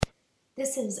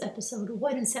This is episode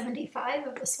 175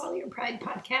 of the Swallow Your Pride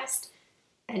podcast.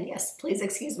 And yes, please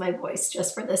excuse my voice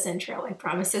just for this intro. I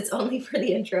promise it's only for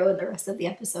the intro and the rest of the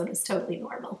episode is totally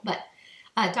normal. But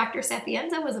Dr.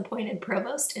 Sapienza was appointed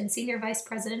Provost and Senior Vice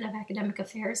President of Academic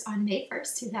Affairs on May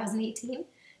 1st, 2018.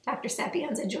 Dr.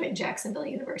 Sapienza joined Jacksonville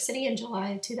University in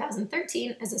July of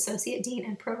 2013 as Associate Dean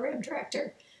and Program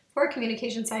Director for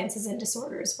Communication Sciences and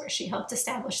Disorders, where she helped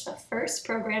establish the first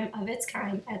program of its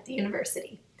kind at the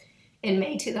university. In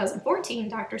May 2014,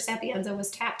 Dr. Sapienza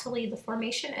was tapped to lead the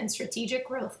formation and strategic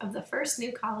growth of the first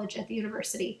new college at the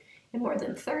university in more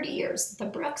than 30 years, the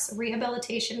Brooks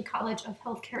Rehabilitation College of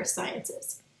Healthcare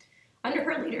Sciences. Under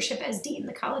her leadership as dean,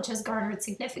 the college has garnered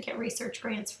significant research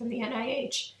grants from the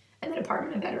NIH and the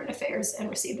Department of Veteran Affairs and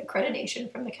received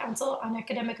accreditation from the Council on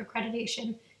Academic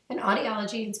Accreditation in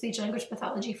Audiology and Speech-Language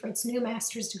Pathology for its new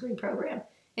master's degree program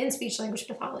in Speech-Language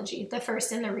Pathology, the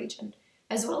first in the region,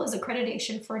 as well as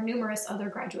accreditation for numerous other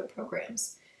graduate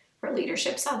programs. Her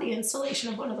leadership saw the installation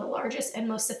of one of the largest and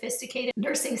most sophisticated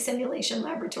nursing simulation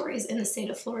laboratories in the state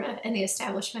of Florida and the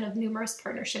establishment of numerous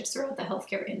partnerships throughout the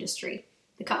healthcare industry.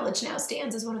 The college now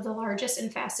stands as one of the largest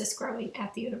and fastest growing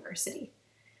at the university.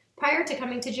 Prior to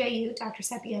coming to JU, Dr.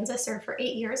 Sapienza served for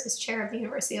 8 years as chair of the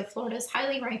University of Florida's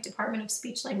highly ranked Department of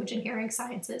Speech, Language, and Hearing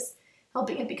Sciences,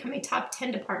 helping it become a top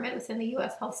 10 department within the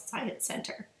UF Health Science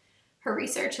Center. Her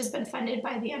research has been funded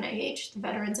by the NIH, the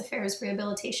Veterans Affairs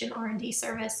Rehabilitation R&D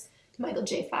Service, the Michael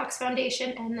J. Fox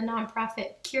Foundation, and the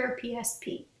nonprofit Cure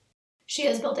PSP. She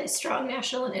has built a strong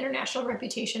national and international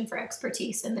reputation for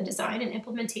expertise in the design and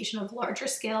implementation of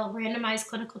larger-scale randomized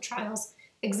clinical trials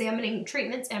examining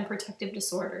treatments and protective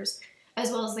disorders, as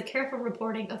well as the careful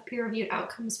reporting of peer-reviewed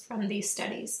outcomes from these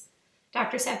studies.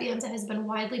 Dr. Sapienza has been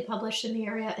widely published in the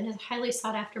area and is highly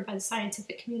sought after by the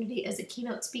scientific community as a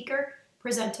keynote speaker,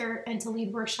 presenter, and to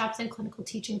lead workshops and clinical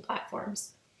teaching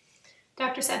platforms.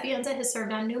 Dr. Sapienza has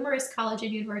served on numerous college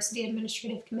and university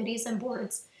administrative committees and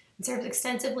boards and serves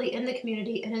extensively in the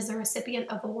community and is the recipient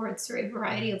of awards through a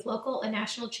variety of local and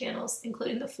national channels,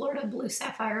 including the Florida Blue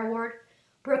Sapphire Award,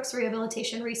 Brooks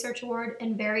Rehabilitation Research Award,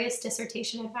 and various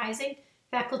dissertation advising,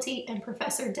 faculty, and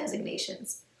professor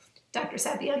designations. Dr.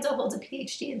 Sapienza holds a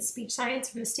PhD in speech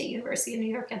science from the State University of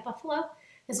New York at Buffalo,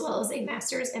 as well as a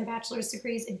master's and bachelor's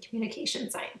degrees in communication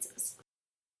sciences.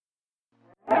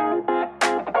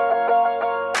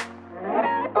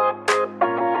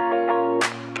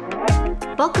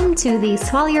 Welcome to the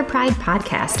Swallow Your Pride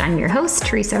podcast. I'm your host,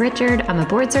 Teresa Richard. I'm a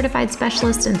board-certified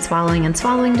specialist in swallowing and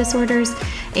swallowing disorders,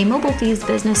 a mobile fees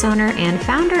business owner, and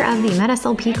founder of the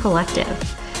MedSLP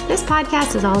Collective. This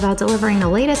podcast is all about delivering the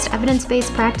latest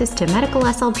evidence-based practice to medical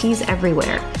SLPs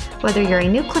everywhere. Whether you're a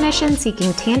new clinician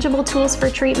seeking tangible tools for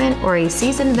treatment or a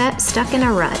seasoned vet stuck in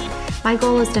a rut, my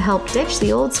goal is to help ditch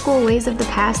the old school ways of the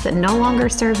past that no longer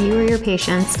serve you or your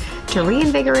patients, to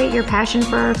reinvigorate your passion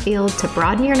for our field, to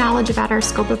broaden your knowledge about our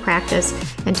scope of practice,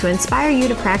 and to inspire you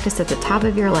to practice at the top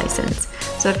of your license.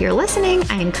 So if you're listening,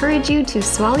 I encourage you to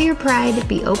swallow your pride,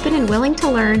 be open and willing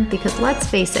to learn, because let's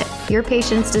face it, your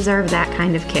patients deserve that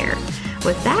kind of care.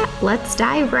 With that, let's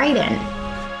dive right in.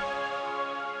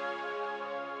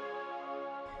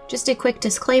 Just a quick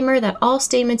disclaimer that all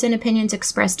statements and opinions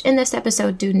expressed in this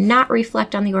episode do not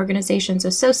reflect on the organizations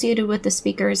associated with the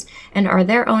speakers and are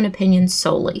their own opinions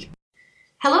solely.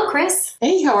 Hello, Chris.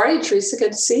 Hey, how are you, Teresa?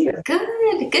 Good to see you. Good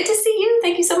to see you.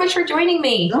 Thank you so much for joining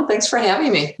me. Oh, thanks for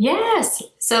having me. Yes.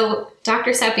 So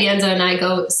Dr. Sapienza and I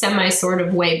go sort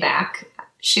of way back.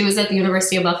 She was at the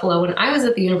University of Buffalo when I was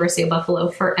at the University of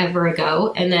Buffalo forever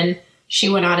ago, and then she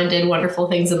went on and did wonderful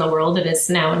things in the world and is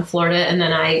now in Florida. And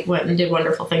then I went and did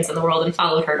wonderful things in the world and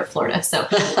followed her to Florida. So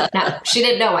now, she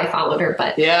didn't know I followed her,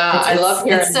 but yeah, I love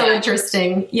hearing it's so that.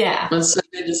 Interesting. Yeah. It's so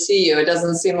good to see you. It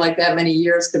doesn't seem like that many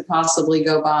years could possibly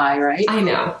go by, right? I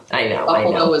know.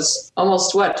 Buffalo was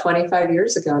almost, 25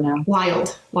 years ago now.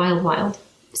 Wild.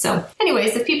 So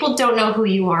anyways, if people don't know who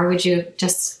you are, would you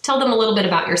just tell them a little bit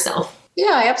about yourself?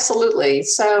 Yeah, absolutely.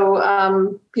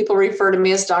 So people refer to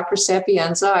me as Dr.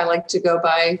 Sapienza. I like to go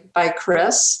by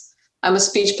Chris. I'm a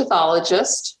speech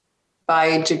pathologist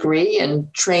by degree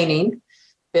and training.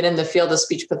 Been in the field of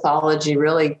speech pathology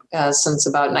really since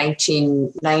about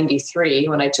 1993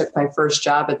 when I took my first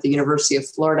job at the University of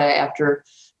Florida after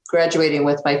graduating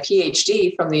with my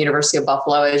PhD from the University of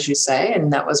Buffalo, as you say.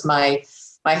 And that was my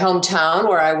hometown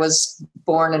where I was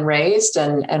born and raised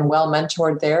and well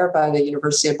mentored there by the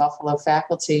University of Buffalo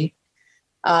faculty.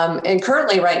 And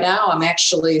currently right now, I'm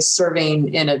actually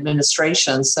serving in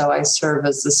administration. So I serve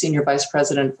as the Senior Vice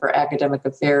President for Academic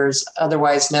Affairs,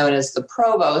 otherwise known as the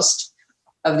Provost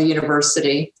of the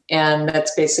university. And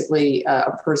that's basically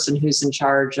a person who's in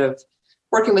charge of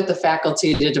working with the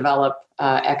faculty to develop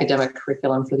academic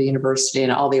curriculum for the university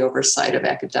and all the oversight of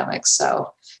academics.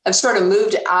 So I've sort of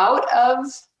moved out of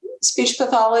speech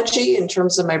pathology in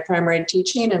terms of my primary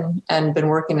teaching and been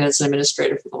working as an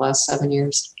administrator for the last 7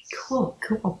 years. Cool.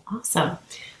 Awesome.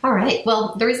 All right.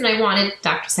 Well, the reason I wanted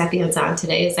Dr. Sapienza on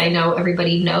today is I know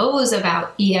everybody knows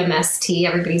about EMST.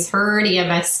 Everybody's heard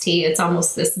EMST. It's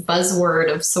almost this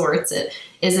buzzword of sorts.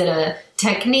 Is it a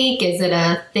technique? Is it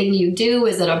a thing you do?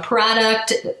 Is it a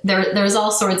product? There's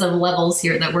all sorts of levels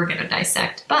here that we're going to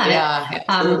dissect. But yeah,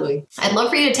 absolutely. I'd love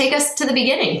for you to take us to the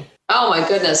beginning. Oh my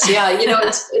goodness. Yeah.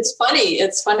 It's funny.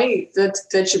 It's funny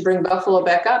that you bring Buffalo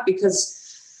back up because,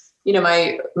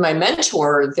 my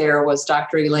mentor there was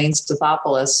Dr. Elaine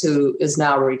Stathopoulos, who is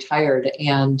now retired.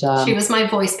 And she was my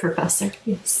voice professor.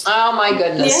 Yes. Oh my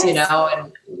goodness. Yes.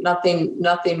 And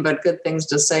nothing but good things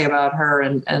to say about her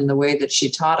and the way that she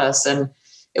taught us. And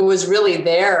it was really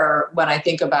there when I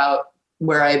think about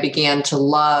where I began to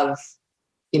love,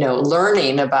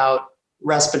 learning about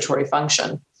respiratory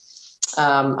function.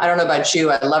 I don't know about you.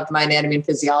 I loved my anatomy and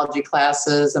physiology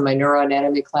classes and my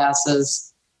neuroanatomy classes.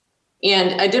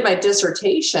 And I did my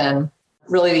dissertation,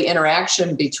 really the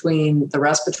interaction between the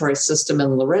respiratory system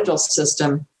and the laryngeal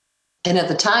system. And at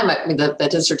the time, the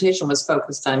dissertation was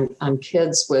focused on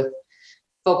kids with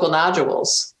vocal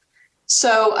nodules.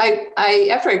 So I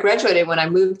after I graduated, when I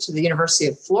moved to the University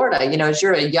of Florida, as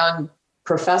you're a young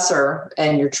professor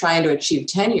and you're trying to achieve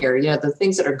tenure, the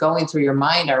things that are going through your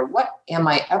mind are, what am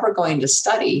I ever going to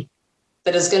study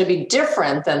that is going to be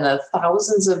different than the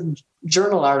thousands of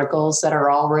journal articles that are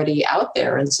already out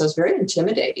there? And so it's very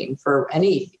intimidating for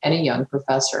any young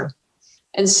professor.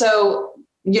 And so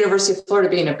University of Florida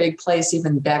being a big place,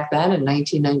 even back then in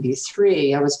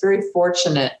 1993, I was very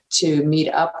fortunate to meet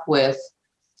up with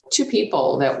two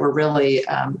people that were really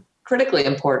critically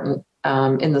important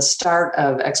in the start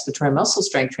of expiratory muscle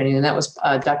strength training. And that was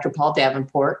Dr. Paul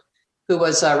Davenport, who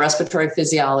was a respiratory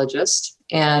physiologist,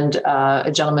 and a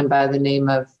gentleman by the name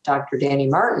of Dr. Danny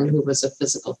Martin, who was a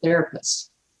physical therapist.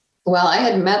 Well, I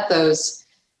had met those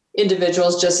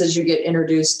individuals just as you get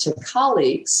introduced to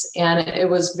colleagues, and it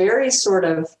was very sort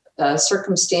of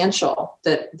circumstantial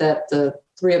that the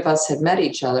three of us had met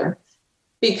each other,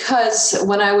 because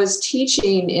when I was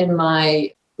teaching in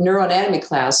my neuroanatomy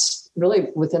class, really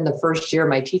within the first year of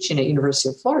my teaching at University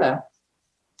of Florida,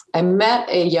 I met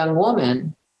a young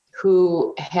woman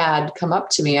who had come up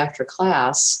to me after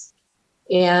class.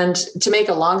 And to make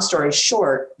a long story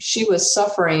short, she was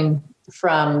suffering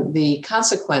from the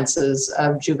consequences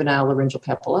of juvenile laryngeal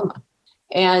papilloma.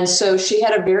 And so she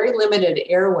had a very limited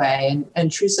airway.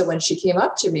 And Teresa, when she came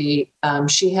up to me,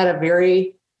 she had a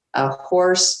very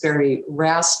hoarse, very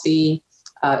raspy,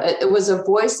 it was a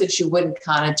voice that you wouldn't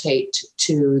connotate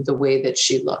to the way that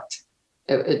she looked.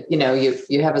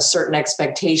 You have a certain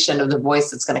expectation of the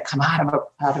voice that's going to come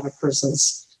out of a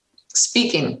person's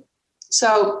speaking.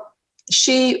 So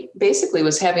she basically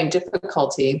was having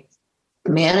difficulty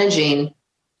managing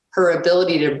her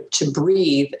ability to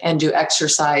breathe and do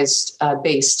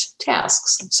exercise-based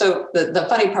tasks. So the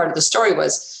funny part of the story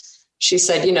was, she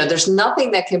said, there's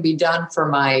nothing that can be done for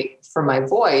my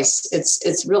voice.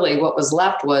 It's really what was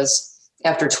left was,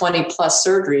 after 20 plus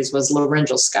surgeries, was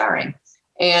laryngeal scarring.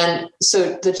 And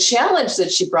so the challenge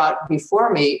that she brought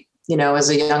before me, as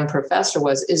a young professor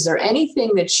was, is there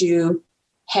anything that you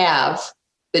have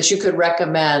that you could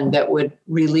recommend that would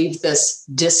relieve this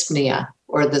dyspnea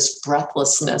or this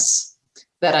breathlessness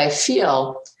that I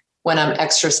feel when I'm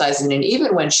exercising and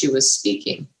even when she was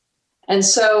speaking? And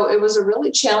so it was a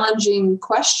really challenging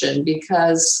question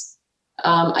because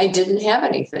I didn't have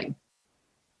anything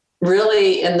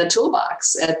really in the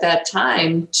toolbox at that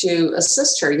time to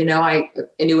assist her. I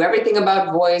knew everything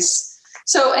about voice.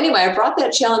 So anyway, I brought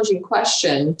that challenging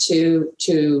question to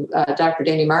Dr.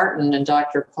 Danny Martin and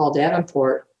Dr. Paul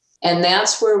Davenport. And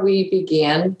that's where we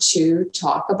began to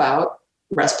talk about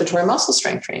respiratory muscle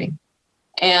strength training.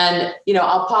 And,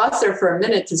 I'll pause there for a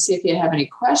minute to see if you have any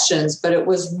questions, but it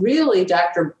was really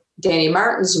Dr. Danny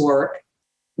Martin's work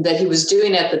that he was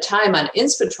doing at the time on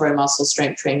inspiratory muscle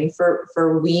strength training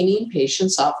for weaning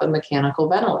patients off of mechanical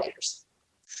ventilators.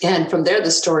 And from there,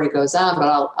 the story goes on, but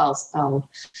I'll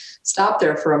stop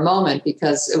there for a moment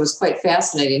because it was quite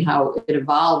fascinating how it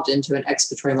evolved into an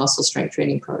expiratory muscle strength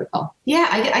training protocol. Yeah,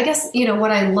 I guess,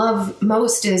 what I love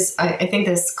most is I think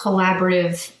this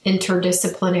collaborative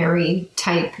interdisciplinary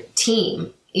type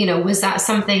team. Was that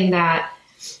something that,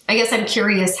 I guess I'm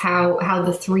curious how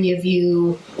the three of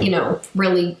you,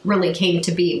 really came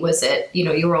to be. Was it,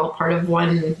 you were all part of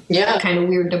one kind of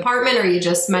weird department, or you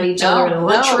just met each other in the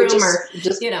lunchroom,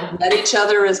 just met each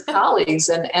other as colleagues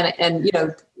and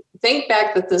think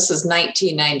back that this is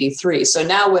 1993. So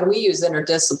now when we use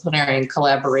interdisciplinary and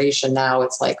collaboration now,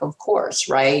 it's like, of course,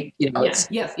 right? That's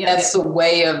the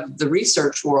way of the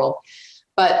research world.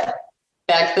 But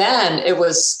back then it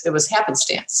was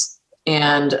happenstance.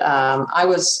 And I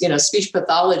was, speech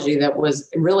pathology that was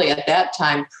really at that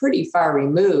time pretty far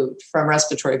removed from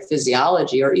respiratory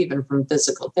physiology or even from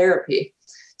physical therapy.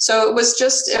 So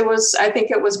I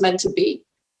think it was meant to be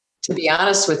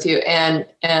honest with you. And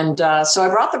so I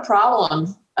brought the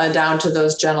problem down to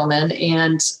those gentlemen,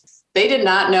 and they did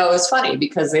not know. It was funny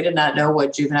because they did not know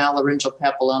what juvenile laryngeal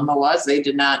papilloma was. They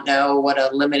did not know what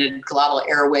a limited glottal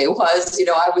airway was.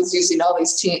 I was using all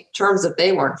these terms that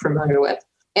they weren't familiar with.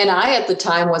 And I, at the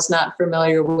time, was not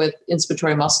familiar with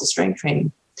inspiratory muscle strength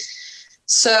training.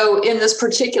 So in this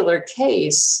particular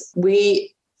case,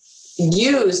 we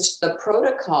used the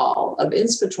protocol of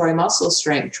inspiratory muscle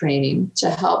strength training to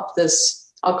help this,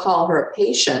 I'll call her a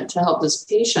patient, to help this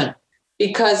patient,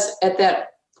 because at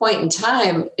that point in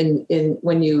time, in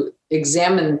when you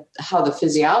examine how the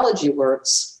physiology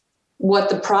works, what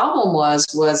the problem was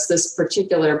this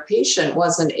particular patient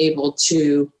wasn't able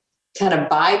to kind of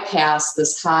bypass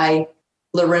this high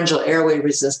laryngeal airway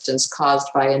resistance caused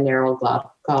by a narrow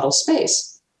glottal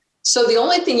space. So the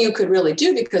only thing you could really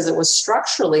do, because it was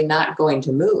structurally not going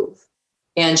to move,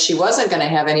 and she wasn't going to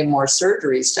have any more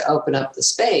surgeries to open up the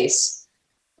space,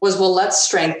 was, well, let's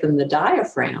strengthen the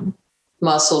diaphragm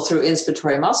muscle through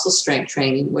inspiratory muscle strength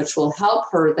training, which will help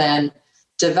her then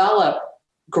develop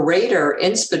greater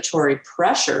inspiratory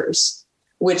pressures,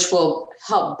 which will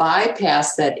help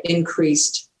bypass that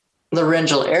increased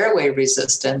laryngeal airway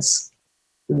resistance,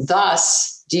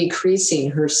 thus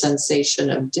decreasing her sensation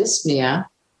of dyspnea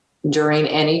during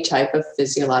any type of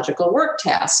physiological work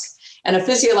task. And a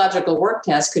physiological work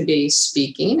task could be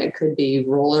speaking, it could be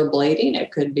rollerblading,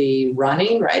 it could be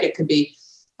running, right? It could be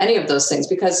any of those things.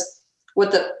 Because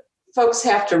what the folks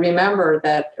have to remember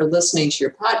that are listening to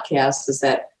your podcast is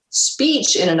that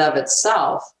speech in and of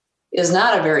itself is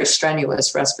not a very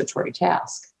strenuous respiratory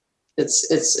task.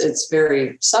 It's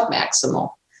very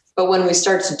submaximal. But when we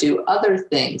start to do other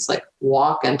things like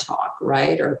walk and talk,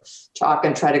 right? Or talk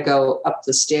and try to go up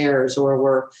the stairs, or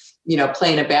we're,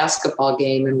 playing a basketball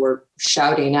game and we're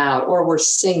shouting out, or we're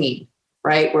singing,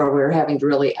 right? Where we're having to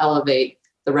really elevate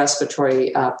the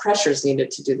respiratory pressures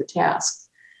needed to do the task.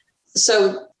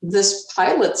 So this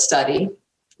pilot study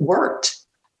worked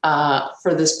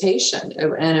for this patient.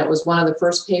 And it was one of the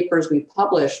first papers we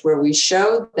published where we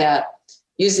showed that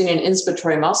using an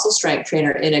inspiratory muscle strength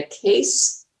trainer in a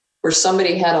case where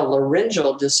somebody had a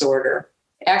laryngeal disorder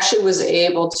actually was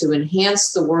able to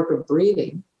enhance the work of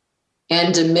breathing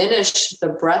and diminish the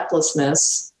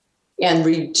breathlessness and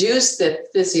reduce the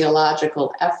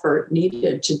physiological effort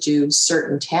needed to do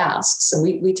certain tasks. And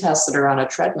we tested her on a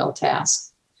treadmill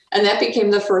task. And that became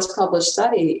the first published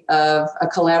study of a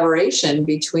collaboration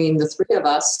between the three of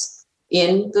us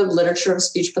in the literature of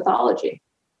speech pathology.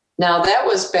 Now, that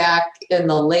was back in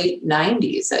the late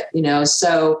 90s,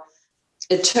 so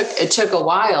it took a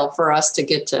while for us to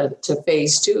get to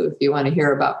phase 2, if you want to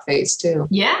hear about phase 2.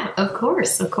 Yeah, of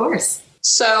course.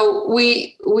 So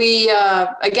we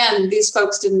again, these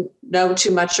folks didn't know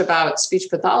too much about speech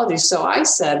pathology. So I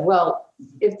said, well,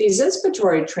 if these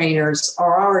inspiratory trainers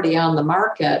are already on the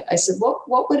market, I said,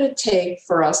 what would it take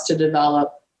for us to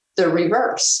develop the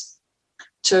reverse?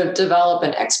 To develop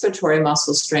an expiratory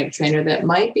muscle strength trainer that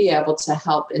might be able to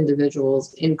help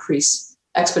individuals increase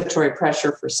expiratory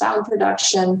pressure for sound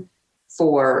production,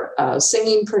 for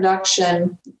singing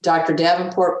production. Dr.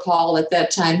 Davenport Paul at that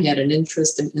time, he had an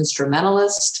interest in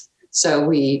instrumentalists. So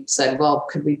we said, well,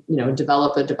 could we,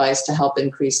 develop a device to help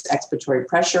increase expiratory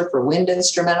pressure for wind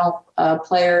instrumental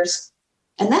players?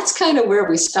 And that's kind of where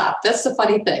we stopped. That's the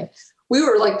funny thing. We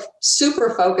were like super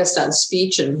focused on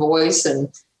speech and voice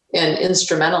and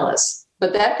instrumentalists,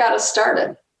 but that got us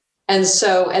started. And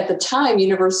so at the time,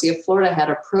 University of Florida had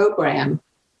a program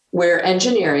where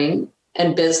engineering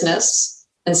and business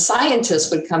and scientists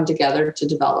would come together to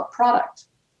develop product.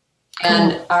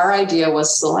 And our idea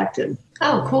was selected.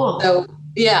 Oh, cool. So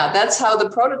yeah, that's how the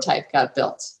prototype got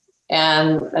built.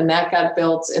 And that got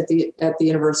built at the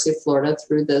University of Florida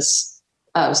through this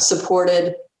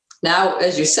supported, now,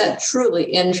 as you said,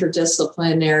 truly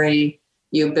interdisciplinary.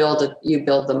 You build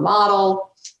the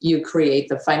model, you create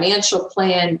the financial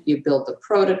plan, you build the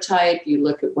prototype, you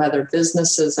look at whether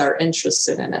businesses are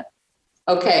interested in it.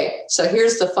 Okay, so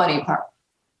here's the funny part.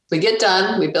 We get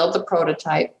done, we build the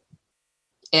prototype,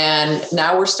 and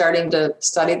now we're starting to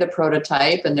study the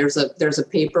prototype, and there's a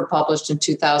paper published in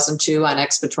 2002 on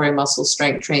expiratory muscle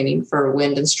strength training for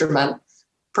wind instrument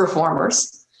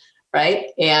performers. right?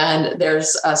 And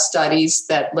there's studies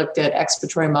that looked at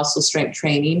expiratory muscle strength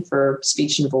training for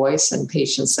speech and voice in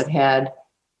patients that had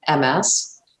MS.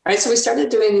 Right, so we started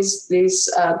doing these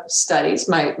studies.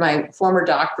 My former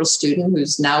doctoral student,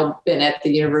 who's now been at the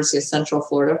University of Central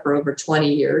Florida for over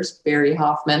 20 years, Barry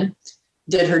Hoffman,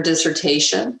 did her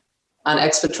dissertation on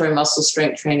expiratory muscle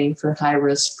strength training for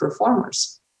high-risk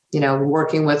performers,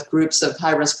 working with groups of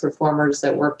high-risk performers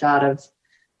that worked out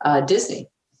of Disney.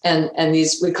 And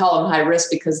these, we call them high risk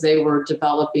because they were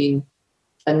developing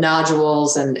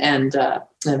nodules and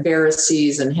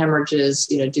varices and hemorrhages,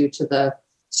 due to the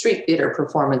street theater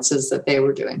performances that they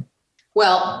were doing.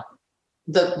 Well,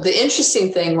 the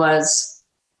interesting thing was,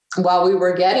 while we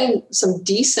were getting some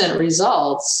decent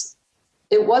results,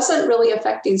 it wasn't really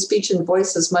affecting speech and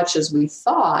voice as much as we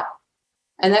thought.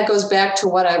 And that goes back to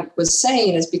what I was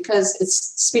saying, is because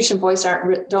speech and voice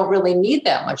don't really need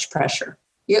that much pressure.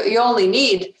 You only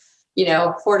need,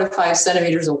 4 to 5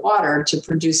 centimeters of water to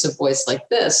produce a voice like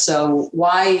this. So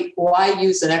why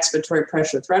use an expiratory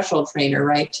pressure threshold trainer,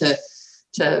 right, to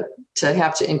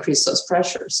have to increase those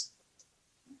pressures?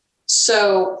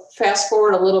 So fast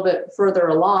forward a little bit further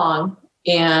along,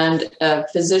 and a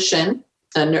physician,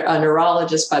 a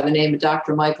neurologist by the name of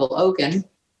Dr. Michael Oken,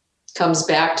 comes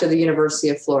back to the University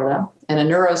of Florida, and a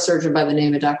neurosurgeon by the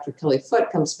name of Dr. Kelly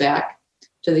Foote comes back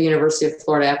to the University of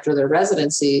Florida after their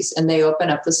residencies, and they open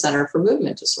up the Center for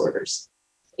Movement Disorders.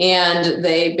 And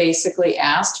they basically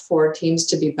asked for teams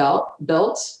to be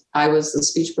built. I was the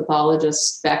speech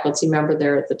pathologist faculty member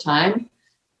there at the time,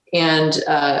 and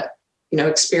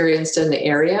experienced in the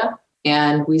area.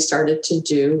 And we started to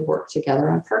do work together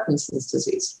on Parkinson's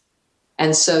disease.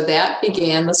 And so that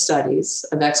began the studies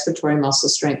of expiratory muscle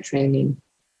strength training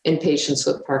in patients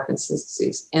with Parkinson's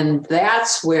disease. And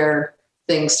that's where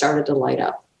things started to light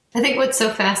up. I think what's so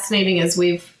fascinating is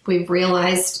we've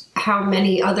realized how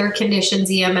many other conditions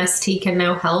EMST can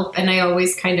now help. And I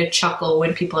always kind of chuckle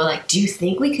when people are like, do you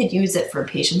think we could use it for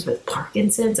patients with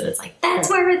Parkinson's? And it's like, that's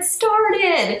where it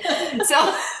started.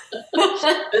 So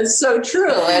it's so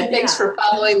true. And thanks for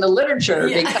following the literature,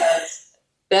 because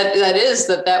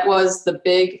that was the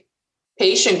big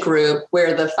patient group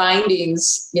where the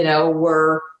findings,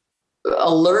 were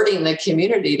alerting the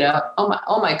community to,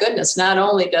 oh my goodness, not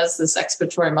only does this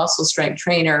expiratory muscle strength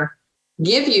trainer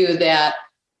give you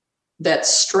that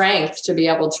strength to be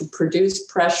able to produce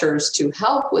pressures to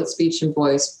help with speech and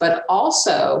voice, but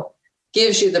also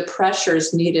gives you the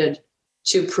pressures needed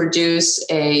to produce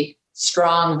a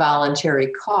strong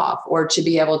voluntary cough, or to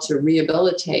be able to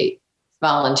rehabilitate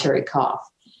voluntary cough.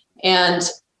 And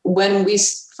when we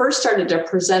first started to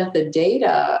present the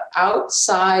data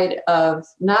outside of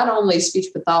not only speech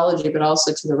pathology, but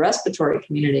also to the respiratory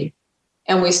community,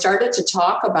 and we started to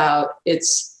talk about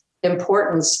its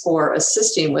importance for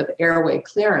assisting with airway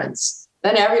clearance,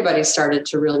 then everybody started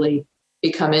to really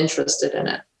become interested in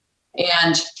it.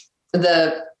 And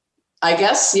I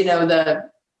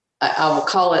will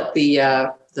call it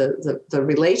the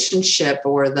relationship,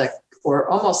 or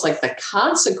almost like the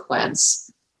consequence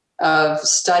of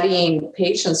studying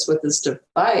patients with this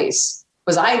device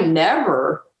was, I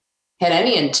never had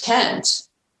any intent,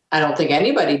 I don't think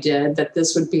anybody did, that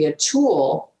this would be a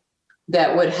tool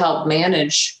that would help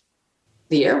manage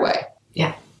the airway.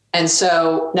 Yeah. And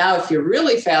so now if you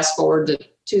really fast forward to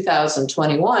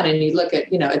 2021 and you look at,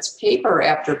 it's paper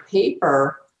after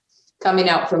paper coming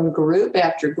out from group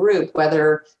after group,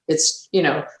 whether it's,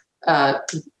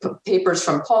 papers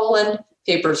from Poland,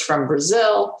 papers from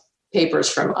Brazil, papers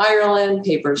from Ireland,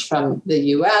 papers from the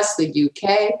US, the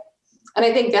UK. And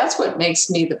I think that's what makes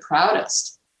me the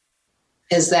proudest,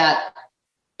 is that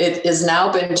it has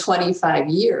now been 25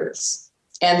 years.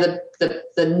 And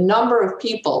the number of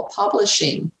people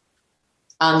publishing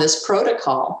on this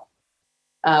protocol,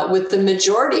 with the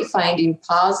majority finding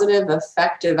positive,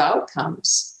 effective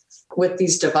outcomes with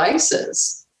these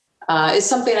devices, is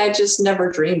something I just never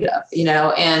dreamed of,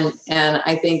 and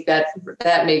I think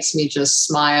that makes me just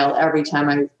smile every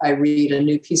time I read a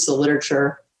new piece of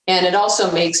literature. And it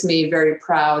also makes me very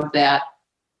proud that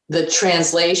the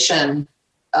translation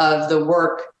of the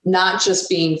work, not just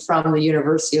being from the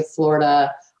University of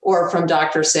Florida or from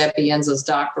Dr. Sapienza's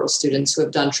doctoral students who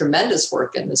have done tremendous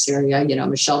work in this area,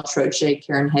 Michelle Troche,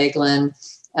 Karen Hagelin,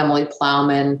 Emily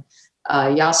Plowman,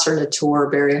 Yasser Natour,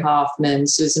 Barry Hoffman,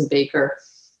 Susan Baker,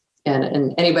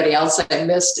 and anybody else I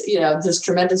missed, this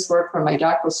tremendous work from my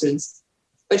doctoral students.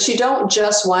 But you don't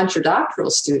just want your doctoral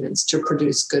students to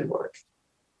produce good work.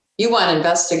 You want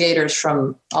investigators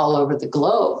from all over the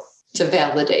globe to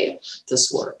validate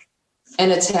this work.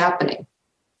 And it's happening.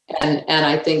 And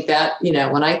I think that,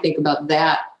 when I think about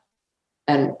that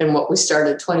and what we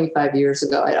started 25 years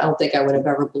ago. I don't think I would have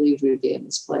ever believed we'd be in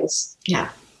this place. Yeah.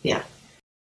 Yeah.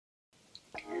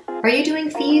 Are you doing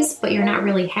fees, but you're not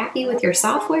really happy with your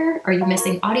software? Are you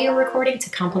missing audio recording to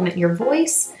complement your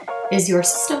voice? Is your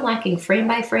system lacking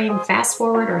frame-by-frame,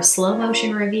 fast-forward, or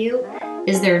slow-motion review?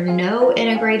 Is there no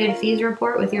integrated fees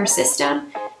report with your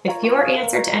system? If your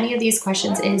answer to any of these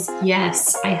questions is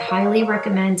yes, I highly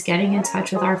recommend getting in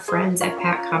touch with our friends at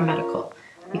PATCOM Medical,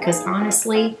 because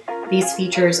honestly, these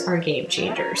features are game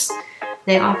changers.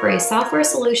 They offer a software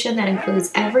solution that includes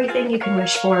everything you can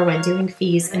wish for when doing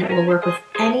fees, and it will work with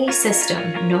any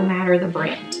system, no matter the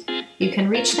brand. You can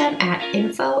reach them at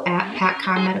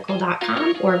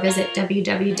info@patcommedical.com or visit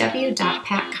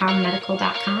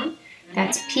www.patcommedical.com.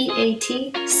 That's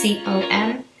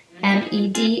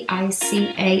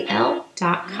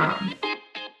PATCOMMEDICAL.com.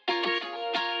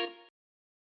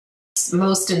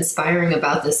 Most inspiring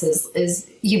about this is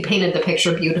you painted the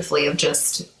picture beautifully of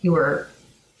you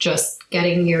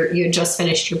just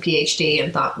finished your PhD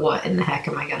and thought, what in the heck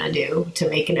am I going to do to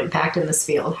make an impact in this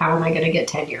field? How am I going to get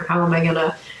tenure? What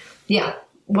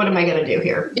am I going to do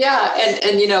here? Yeah.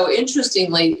 And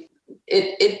interestingly,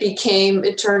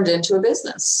 it turned into a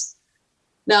business.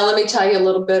 Now, let me tell you a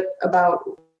little bit about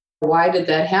why did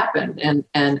that happen? And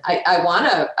I want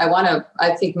to,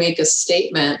 I think, make a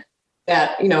statement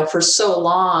that, for so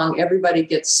long, everybody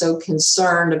gets so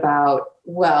concerned about,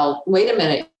 well, wait a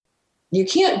minute. You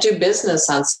can't do business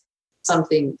on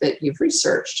something that you've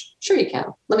researched. Sure you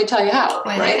can. Let me tell you how.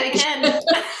 Well, right? I can.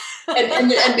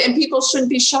 and people shouldn't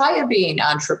be shy of being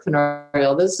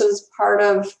entrepreneurial. This is part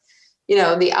of,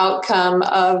 the outcome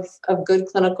of good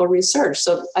clinical research.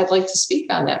 So I'd like to speak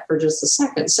on that for just a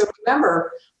second. So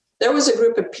remember, there was a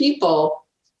group of people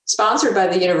sponsored by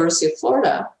the University of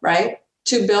Florida, right,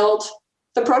 to build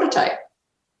the prototype.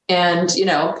 And,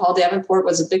 Paul Davenport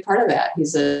was a big part of that.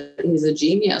 He's a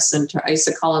genius. And I used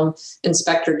to call him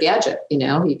Inspector Gadget.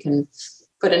 He can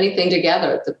put anything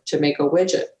together to make a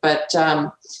widget. But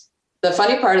the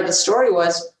funny part of the story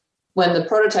was when the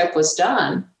prototype was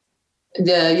done,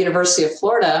 the University of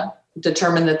Florida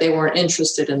determined that they weren't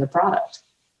interested in the product.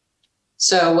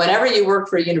 So whenever you work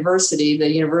for a university, the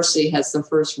university has the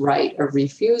first right of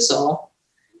refusal.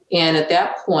 And at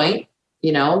that point,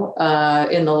 in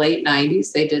the late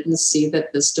 90s, they didn't see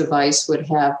that this device would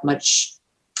have much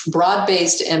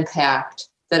broad-based impact,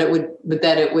 that it would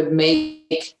make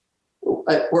it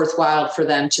worthwhile for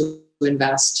them to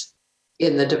invest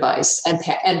in the device and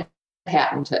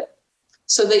patent it.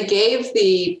 So they gave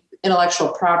the intellectual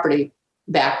property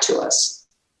back to us.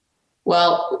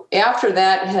 Well, after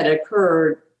that had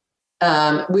occurred,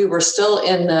 we were still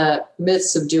in the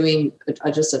midst of doing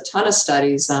just a ton of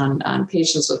studies on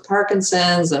patients with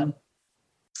Parkinson's, and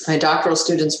my doctoral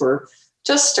students were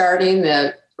just starting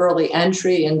the early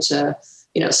entry into,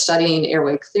 studying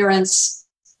airway clearance.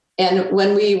 And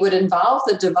when we would involve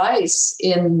the device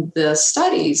in the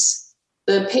studies,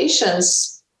 the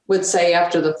patients would say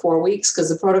after the 4 weeks, because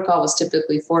the protocol was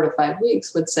typically 4 to 5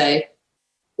 weeks, would say,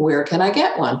 "Where can I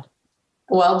get one?"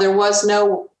 Well, there was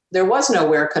no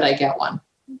where could I get one.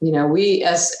 We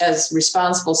as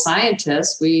responsible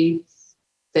scientists, they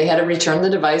had to return the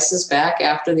devices back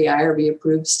after the IRB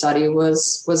approved study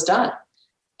was done.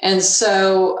 And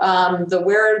so the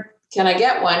where can I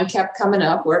get one kept coming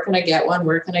up. Where can I get one?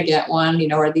 Where can I get one?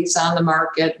 Are these on the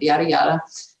market? Yada, yada.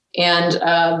 And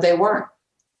they weren't.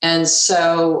 And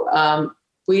so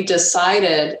we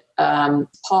decided,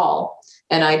 Paul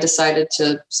and I decided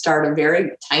to start a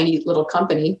very tiny little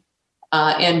company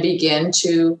and begin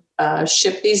to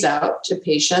ship these out to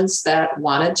patients that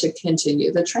wanted to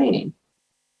continue the training.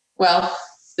 Well,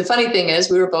 the funny thing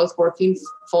is we were both working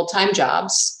full-time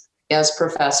jobs as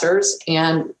professors.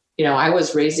 And, I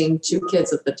was raising 2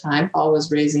 kids at the time. Paul was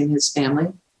raising his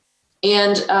family.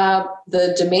 And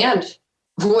the demand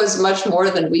was much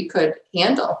more than we could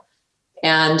handle.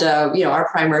 And, our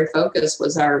primary focus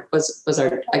was our,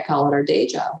 I call it our day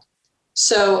job.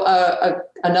 So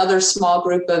another small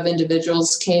group of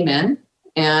individuals came in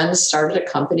and started a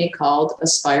company called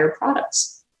Aspire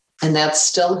Products. And that's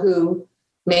still who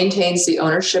maintains the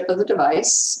ownership of the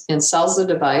device and sells the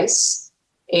device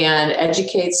and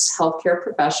educates healthcare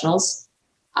professionals.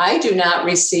 I do not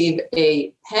receive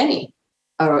a penny,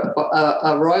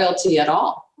 a royalty at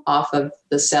all off of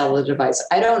the sale of the device.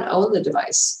 I don't own the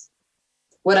device.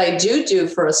 What I do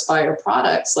for Aspire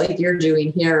Products, like you're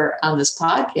doing here on this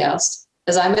podcast,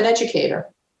 is I'm an educator.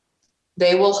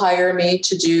 They will hire me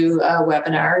to do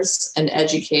webinars and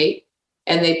educate,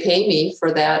 and they pay me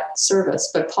for that service.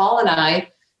 But Paul and I,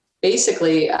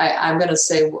 basically, I'm going to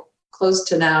say close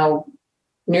to now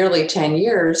nearly 10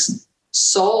 years,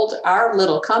 sold our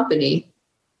little company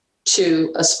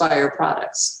to Aspire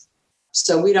products.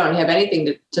 So we don't have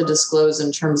anything to disclose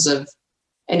in terms of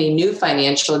any new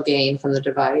financial gain from the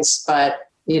device. But,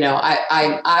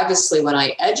 I obviously, when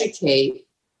I educate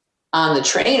on the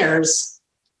trainers,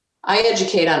 I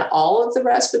educate on all of the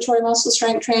respiratory muscle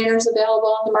strength trainers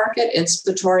available on the market,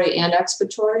 inspiratory and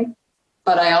expiratory.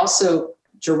 But I also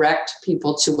direct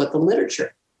people to what the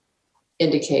literature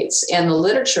indicates. And the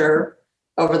literature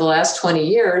over the last 20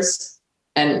 years,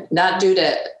 and not due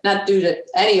to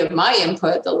any of my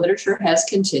input, the literature has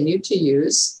continued to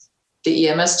use the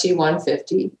EMST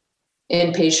 150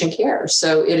 in patient care.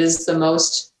 So it is the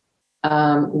most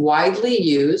widely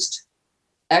used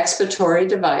expiratory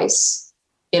device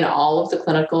in all of the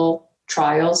clinical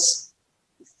trials,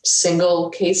 single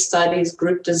case studies,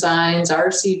 group designs,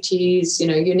 RCTs,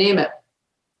 you name it.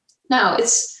 Now,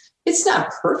 it's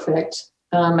not perfect.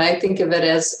 I think of it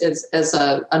as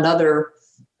another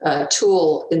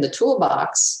tool in the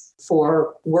toolbox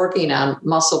for working on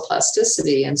muscle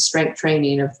plasticity and strength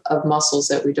training of muscles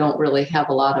that we don't really have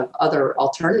a lot of other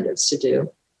alternatives to do.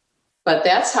 But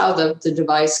that's how the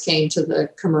device came to the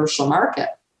commercial market.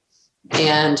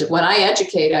 And when I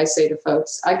educate, I say to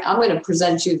folks, I'm going to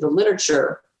present you the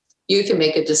literature. You can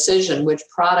make a decision which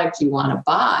product you want to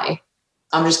buy.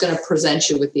 I'm just going to present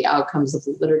you with the outcomes of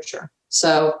the literature.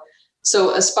 So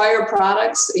Aspire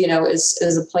Products,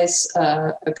 is a place,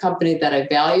 a company that I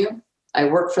value. I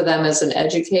work for them as an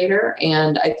educator,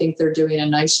 and I think they're doing a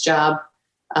nice job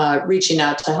reaching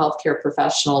out to healthcare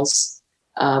professionals,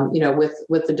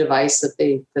 with the device that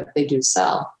they do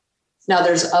sell. Now,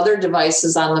 there's other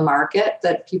devices on the market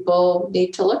that people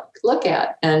need to look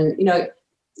at, and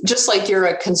just like you're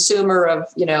a consumer of,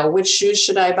 which shoes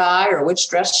should I buy, or which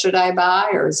dress should I buy,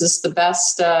 or is this the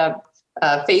best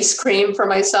face cream for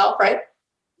myself, right?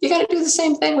 You got to do the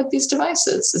same thing with these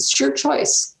devices. It's your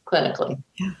choice clinically.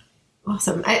 Yeah.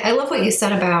 Awesome. I love what you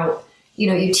said about,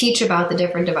 you teach about the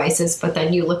different devices, but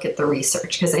then you look at the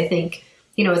research, because I think,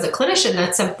 as a clinician,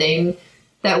 that's something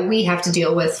that we have to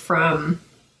deal with from,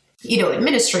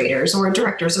 administrators or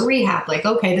directors of rehab. Like,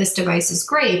 okay, this device is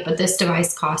great, but this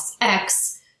device costs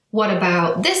X. What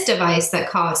about this device that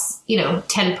costs,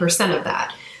 10% of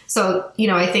that? So,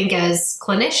 I think as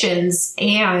clinicians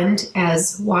and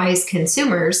as wise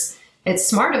consumers, it's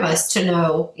smart of us to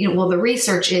know, well, the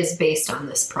research is based on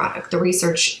this product. The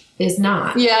research is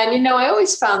not. Yeah. And, I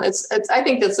always found I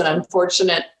think that's an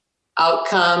unfortunate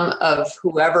outcome of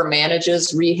whoever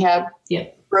manages rehab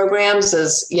programs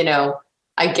is,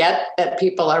 I get that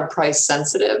people are price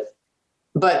sensitive,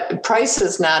 but price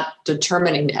is not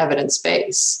determining evidence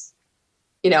base.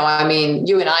 You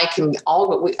and I can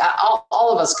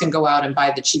all of us can go out and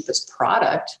buy the cheapest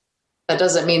product. That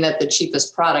doesn't mean that the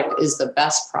cheapest product is the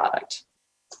best product.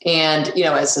 And,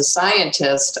 as a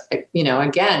scientist,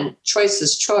 again, choice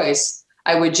is choice.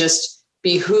 I would just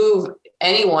behoove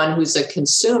anyone who's a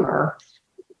consumer,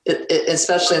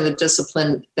 especially in the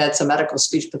discipline that's a medical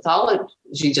speech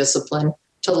pathology discipline,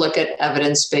 to look at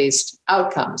evidence-based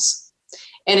outcomes.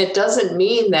 And it doesn't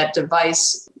mean that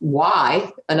device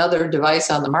Y, another device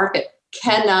on the market,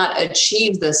 cannot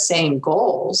achieve the same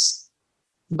goals,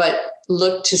 but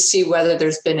look to see whether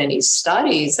there's been any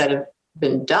studies that have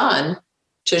been done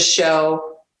to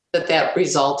show that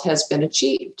result has been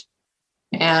achieved.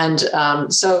 And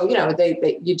so,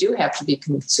 you do have to be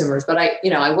consumers. But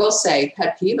I will say,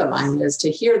 pet peeve of mine is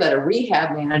to hear that a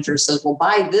rehab manager says, well,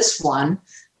 buy this one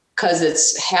because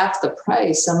it's half the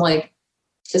price. I'm like,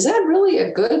 is that really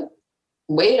a good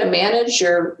way to manage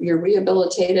your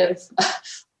rehabilitative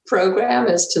program,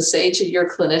 is to say to your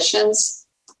clinicians,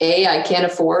 A, I can't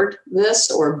afford this,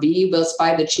 or B, let's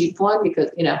buy the cheap one?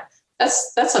 Because,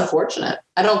 that's unfortunate.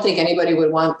 I don't think anybody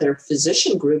would want their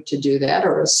physician group to do that,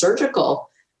 or a surgical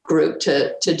group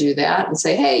to do that and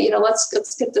say, hey, let's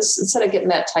get this, instead of getting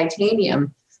that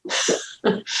titanium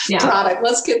product,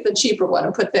 let's get the cheaper one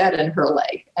and put that in her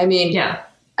leg. I mean,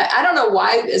 I don't know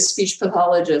why as speech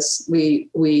pathologists,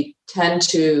 we tend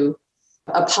to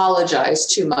apologize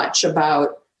too much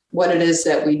about what it is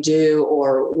that we do,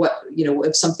 or what,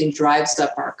 if something drives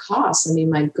up our costs. I mean,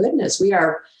 my goodness,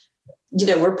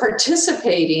 we're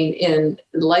participating in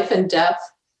life and death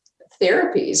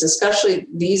therapies, especially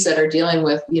these that are dealing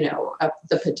with,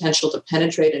 the potential to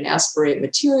penetrate and aspirate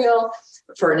material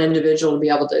for an individual to be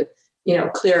able to,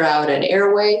 clear out an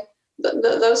airway.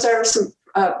 Those are some,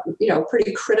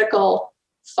 pretty critical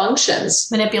functions.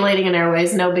 Manipulating an airway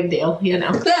is no big deal, Yeah,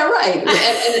 right.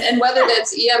 And whether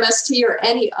that's EMST or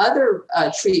any other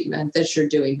treatment that you're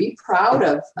doing, be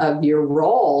proud of your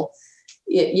role,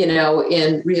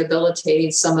 in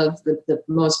rehabilitating some of the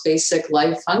most basic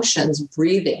life functions,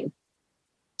 breathing,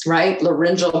 right?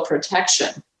 Laryngeal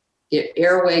protection.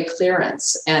 airway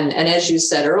clearance. And as you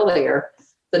said earlier,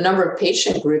 the number of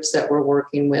patient groups that we're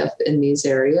working with in these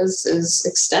areas is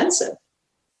extensive.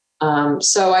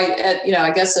 So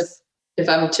I guess if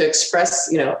I'm to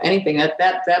express, anything,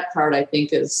 that part I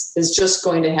think is just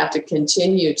going to have to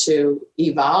continue to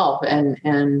evolve,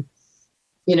 and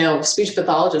speech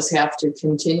pathologists have to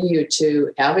continue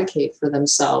to advocate for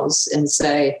themselves and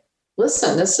say,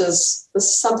 listen, this is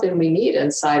something we need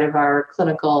inside of our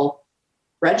clinical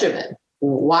regimen.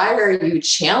 Why are you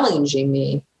challenging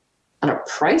me on a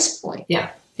price point? Yeah.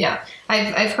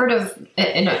 I've heard of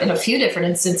in a few different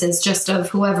instances, just of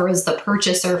whoever is the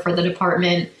purchaser for the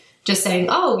department just saying,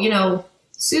 oh,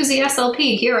 Susie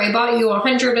SLP, here, I bought you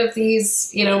 100 of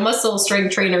these, muscle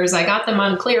strength trainers. I got them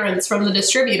on clearance from the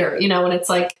distributor, and it's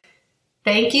like,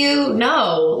 thank you.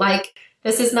 No, like,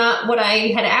 this is not what I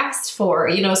had asked for,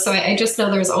 so I just know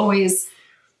there's always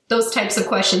those types of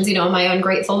questions, am I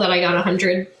ungrateful that I got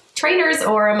 100 trainers,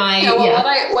 or am I? Yeah,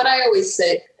 well, what I always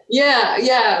say,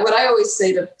 what I always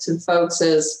say to folks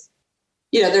is,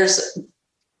 there's,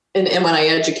 and when I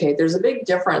educate, there's a big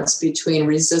difference between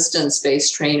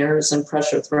resistance-based trainers and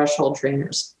pressure threshold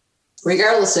trainers,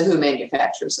 regardless of who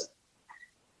manufactures it.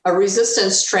 A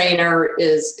resistance trainer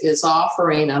is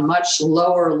offering a much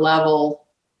lower level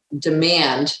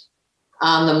demand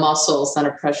on the muscles than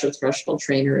a pressure threshold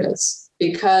trainer is,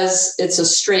 because it's a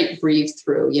straight breathe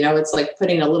through. It's like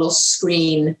putting a little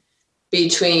screen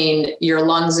between your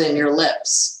lungs and your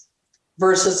lips,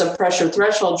 versus a pressure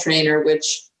threshold trainer,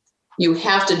 which you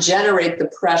have to generate the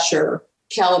pressure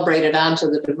calibrated onto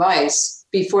the device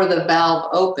before the valve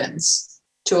opens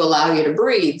to allow you to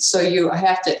breathe. So you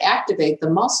have to activate the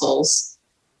muscles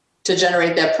to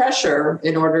generate that pressure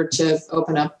in order to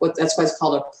open up that's why it's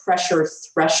called a pressure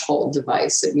threshold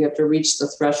device. That you have to reach the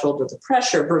threshold of the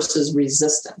pressure versus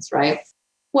resistance, right?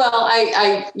 Well,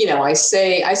 I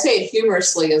say it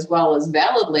humorously as well as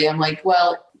validly. I'm like,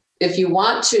 well, if you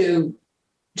want to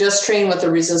just train with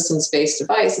a resistance-based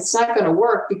device, it's not going to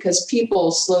work, because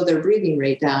people slow their breathing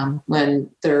rate down when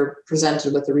they're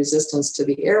presented with the resistance to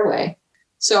the airway.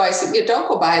 So I said, don't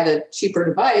go buy the cheaper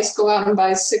device, go out and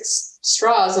buy 6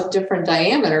 straws of different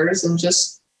diameters and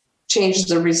just change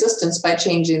the resistance by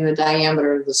changing the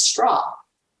diameter of the straw.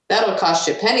 That'll cost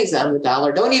you pennies on the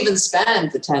dollar. Don't even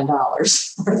spend the $10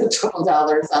 or the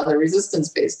 $12 on the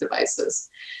resistance-based devices.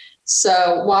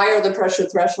 So why are the pressure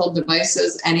threshold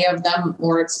devices, any of them,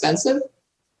 more expensive?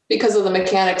 Because of the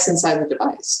mechanics inside the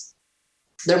device.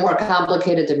 They're more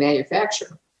complicated to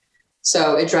manufacture.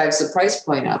 So it drives the price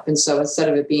point up. And so instead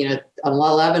of it being an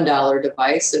 $11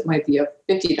 device, it might be a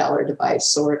 $50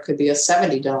 device, or it could be a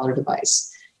 $70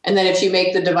 device. And then if you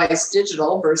make the device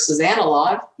digital versus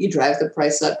analog, you drive the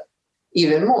price up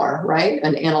even more, right?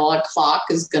 An analog clock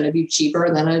is going to be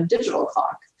cheaper than a digital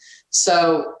clock.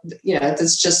 So,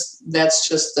 that's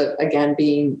just again,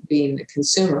 being a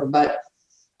consumer. But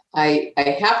I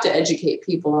have to educate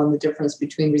people on the difference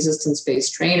between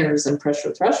resistance-based trainers and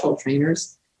pressure threshold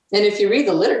trainers. And if you read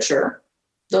the literature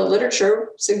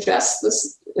suggests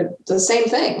the same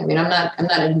thing. I mean, I'm not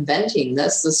inventing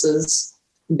this. This is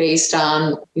based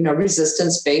on,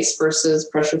 resistance-based versus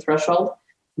pressure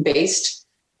threshold-based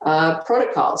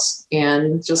protocols.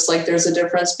 And just like there's a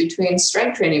difference between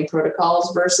strength training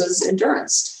protocols versus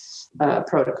endurance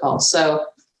protocols. So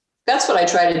that's what I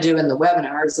try to do in the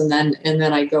webinars. And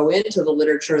then I go into the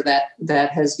literature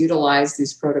that has utilized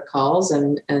these protocols.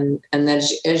 And then,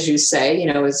 as you say,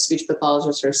 as speech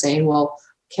pathologists are saying, well,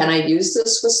 can I use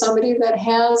this with somebody that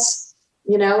has,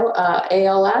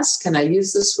 ALS? Can I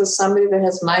use this with somebody that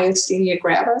has myasthenia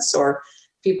gravis? Or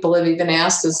people have even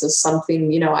asked, is this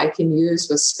something, I can use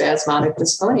with spasmodic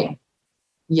dysphonia?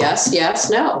 Yes,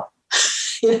 no.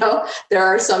 There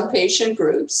are some patient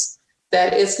groups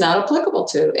that it's not applicable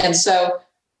to. And so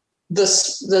the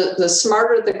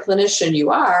smarter the clinician you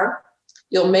are,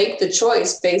 you'll make the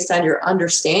choice based on your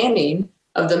understanding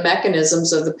of the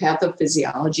mechanisms of the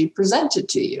pathophysiology presented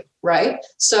to you, right?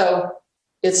 So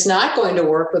it's not going to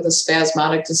work with a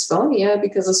spasmodic dysphonia,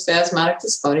 because a spasmodic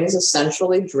dysphonia is a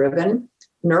centrally driven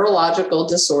neurological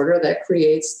disorder that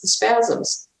creates the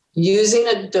spasms. Using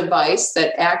a device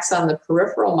that acts on the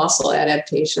peripheral muscle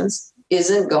adaptations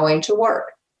isn't going to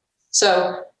work.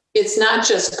 So it's not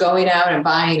just going out and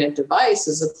buying a device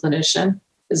as a clinician,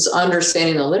 it's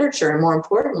understanding the literature, and more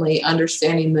importantly,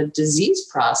 understanding the disease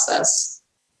process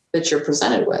that you're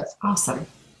presented with. Awesome.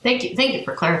 Thank you. Thank you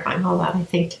for clarifying all that. I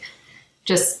think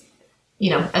just,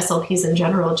 SLPs in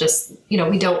general, just,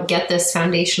 we don't get this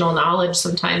foundational knowledge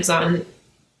sometimes on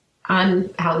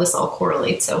how this all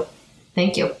correlates. So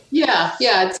Thank you. Yeah.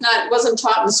 Wasn't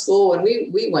taught in school when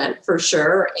we went, for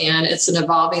sure. And it's an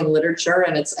evolving literature,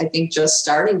 and it's, I think, just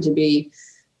starting to be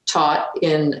taught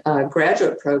in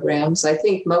graduate programs. I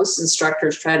think most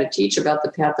instructors try to teach about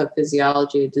the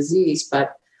pathophysiology of disease,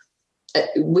 but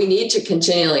we need to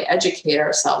continually educate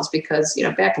ourselves because,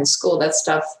 back in school, that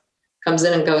stuff comes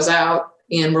in and goes out,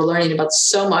 and we're learning about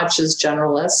so much as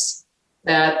generalists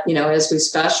that, as we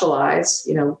specialize,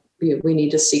 we need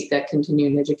to seek that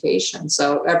continuing education.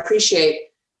 So I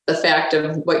appreciate the fact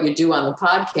of what you do on the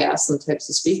podcast and the types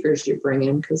of speakers you bring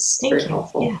in, because it's very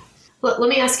helpful. Yeah. Well, let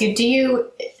me ask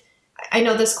you, I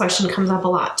know this question comes up a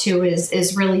lot too,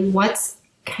 is really what's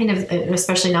kind of,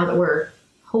 especially now that we're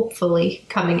hopefully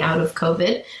coming out of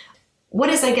COVID, what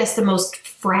is, I guess, the most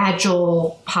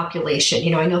fragile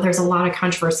population? I know there's a lot of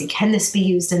controversy. Can this be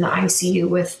used in the ICU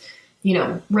with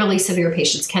really severe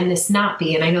patients? Can this not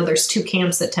be? And I know there's two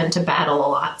camps that tend to battle a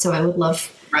lot. So I would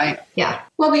love. Right. Yeah.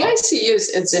 Well, the ICUs,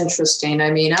 it's interesting.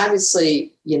 I mean,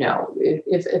 obviously,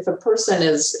 if a person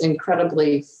is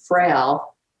incredibly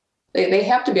frail, they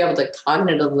have to be able to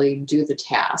cognitively do the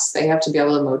task. They have to be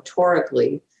able to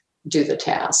motorically do the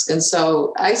task. And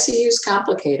so ICU is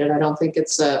complicated. I don't think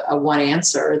it's a one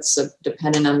answer. It's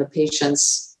dependent on the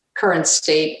patient's current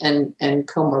state and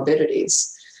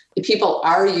comorbidities. The people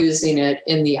are using it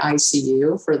in the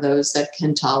ICU for those that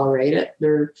can tolerate it.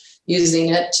 They're using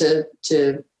it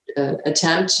to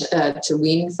attempt to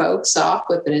wean folks off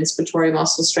with an inspiratory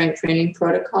muscle strength training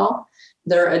protocol.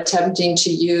 They're attempting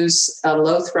to use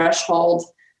low threshold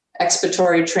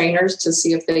expiratory trainers to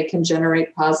see if they can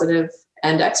generate positive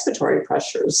and expiratory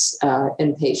pressures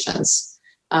in patients.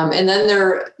 And then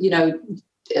they're,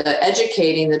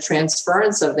 educating the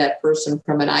transference of that person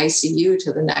from an ICU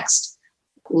to the next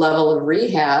level of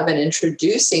rehab and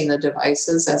introducing the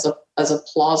devices as a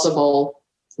plausible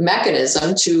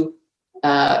mechanism to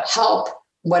help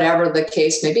whatever the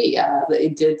case may be.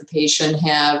 Did the patient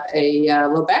have a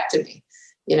lobectomy?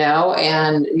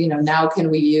 And now can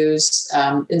we use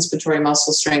inspiratory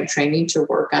muscle strength training to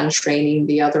work on training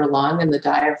the other lung and the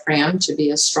diaphragm to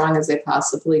be as strong as they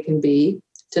possibly can be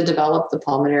to develop the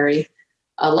pulmonary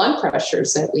lung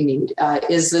pressures that we need?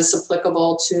 Is this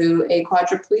applicable to a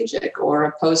quadriplegic or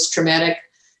a post-traumatic,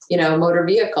 motor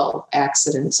vehicle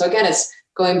accident? So again, it's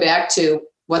going back to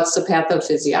what's the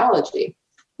pathophysiology.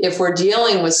 If we're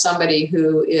dealing with somebody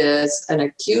who is an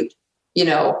acute,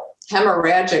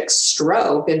 hemorrhagic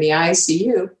stroke in the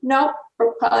ICU, no,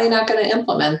 we're probably not going to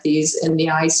implement these in the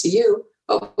ICU,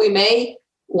 but we may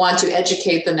want to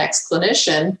educate the next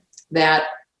clinician that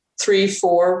 3,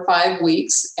 4, 5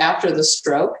 weeks after the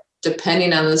stroke,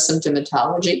 depending on the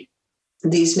symptomatology,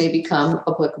 these may become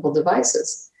applicable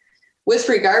devices. With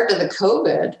regard to the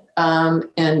COVID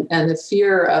and the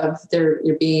fear of there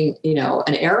being,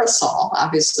 an aerosol,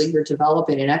 obviously you're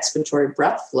developing an expiratory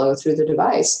breath flow through the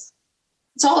device.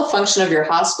 It's all a function of your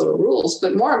hospital rules,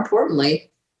 but more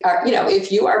importantly,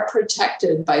 if you are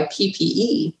protected by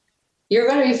PPE, you're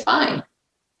going to be fine.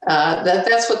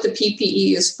 That's what the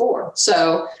PPE is for.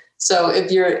 So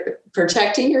if you're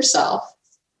protecting yourself,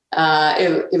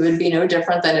 it would be no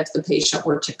different than if the patient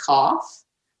were to cough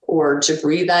or to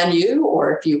breathe on you,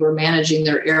 or if you were managing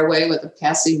their airway with a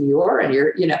passing mure and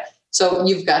so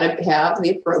you've got to have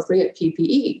the appropriate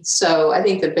PPE. So I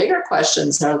think the bigger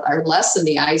questions are less in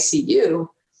the ICU,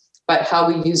 but how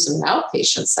we use them in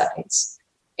outpatient settings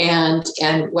and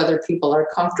whether people are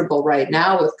comfortable right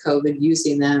now with COVID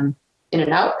using them in an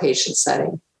outpatient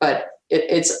setting. But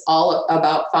it's all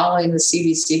about following the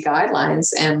CDC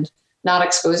guidelines and not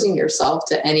exposing yourself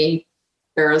to any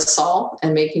aerosol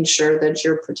and making sure that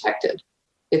you're protected.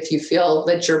 If you feel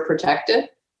that you're protected,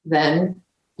 then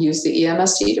use the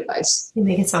EMST device. You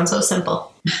make it sound so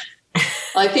simple.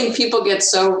 I think people get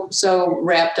so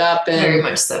wrapped up in... Very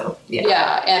much so, yeah.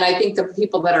 Yeah, and I think the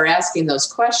people that are asking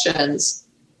those questions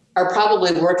are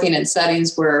probably working in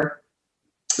settings where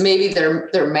maybe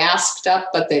they're masked up,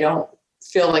 but they don't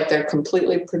feel like they're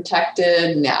completely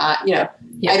protected. I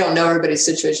don't know everybody's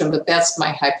situation, but that's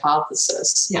my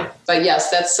hypothesis. Yeah. But yes,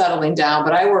 that's settling down.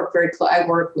 But I work very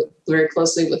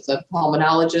closely with the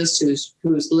pulmonologist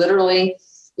who's literally,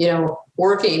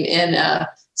 working in a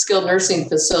skilled nursing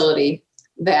facility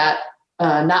that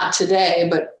not today,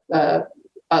 but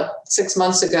about 6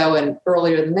 months ago and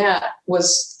earlier than that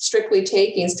was strictly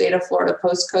taking state of Florida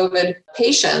post-COVID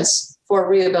patients for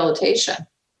rehabilitation.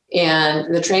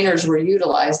 And the trainers were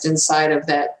utilized inside of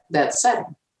that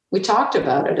setting. We talked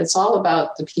about it. It's all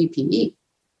about the PPE.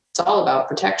 It's all about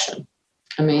protection.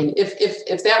 I mean,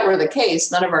 if that were the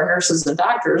case, none of our nurses and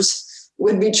doctors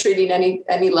would be treating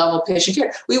any level of patient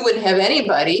care. We wouldn't have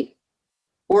anybody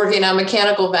working on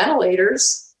mechanical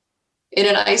ventilators in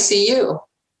an ICU.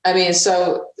 I mean,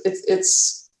 so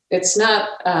it's not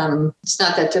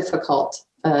that difficult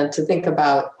to think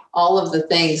about all of the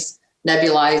things: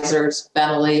 nebulizers,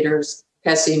 ventilators,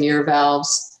 Passy-Muir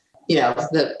valves,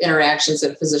 the interactions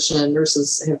that physicians and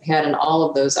nurses have had in all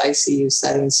of those ICU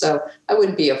settings. So I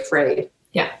wouldn't be afraid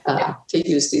to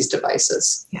use these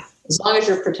devices, as long as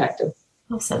you're protected.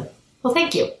 Awesome. Well,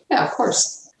 thank you. Yeah, of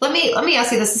course. Let me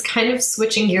ask you, this is kind of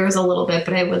switching gears a little bit,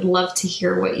 but I would love to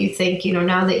hear what you think,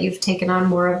 now that you've taken on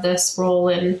more of this role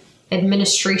in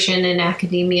administration and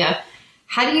academia.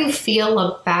 How do you feel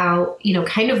about,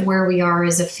 kind of where we are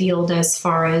as a field as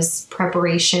far as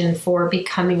preparation for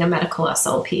becoming a medical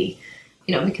SLP?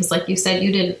 Because like you said,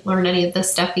 you didn't learn any of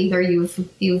this stuff either.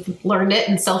 You've learned it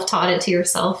and self-taught it to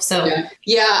yourself. So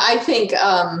I think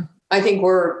I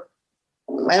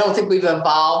don't think we've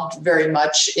evolved very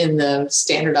much in the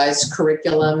standardized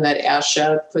curriculum that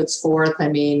ASHA puts forth. I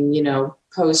mean,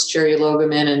 post Jerry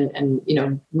Logeman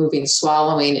and moving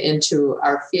swallowing into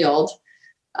our field.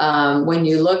 When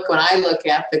I look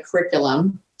at the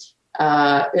curriculum,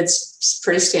 it's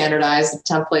pretty standardized. The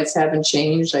templates haven't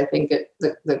changed. I think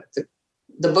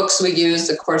the books we use,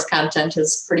 the course content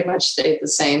has pretty much stayed the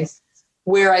same.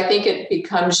 Where I think it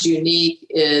becomes unique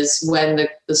is when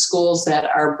the schools that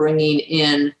are bringing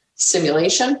in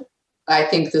simulation. I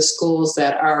think the schools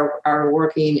that are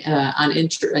working on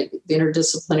the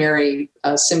interdisciplinary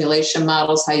simulation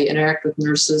models, how you interact with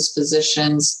nurses,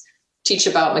 physicians, teach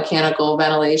about mechanical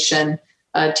ventilation,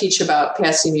 teach about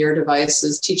Passy-Muir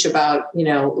devices, teach about,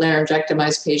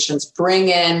 laryngectomized patients, bring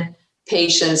in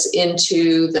patients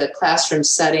into the classroom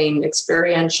setting,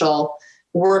 experiential,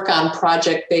 work on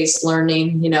project-based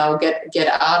learning, get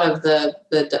out of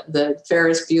the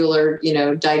Ferris Bueller,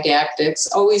 didactics,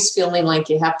 always feeling like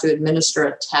you have to administer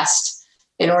a test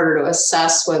in order to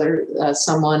assess whether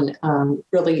someone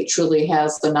really truly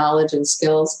has the knowledge and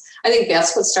skills. I think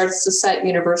that's what starts to set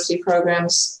university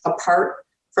programs apart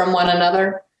from one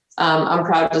another. I'm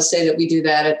proud to say that we do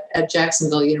that at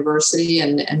Jacksonville University,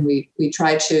 and we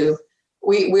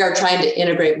are trying to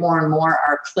integrate more and more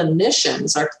our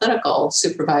clinicians, our clinical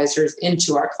supervisors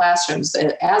into our classrooms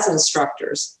as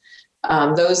instructors.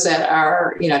 Those that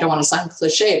are, I don't want to sound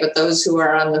cliche, but those who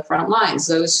are on the front lines,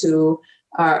 those who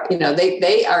are,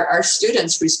 our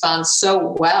students respond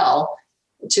so well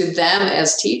to them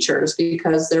as teachers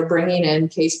because they're bringing in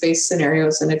case-based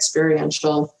scenarios and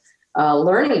experiential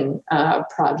learning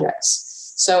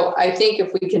projects. So I think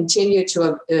if we continue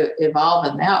to evolve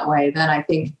in that way, then I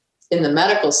think in the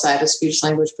medical side of speech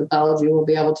language pathology, we'll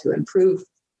be able to improve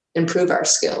our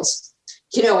skills.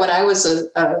 When I was a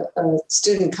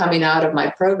student coming out of my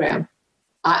program,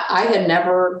 I had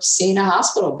never seen a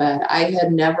hospital bed. I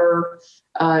had never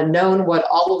known what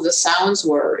all of the sounds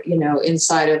were,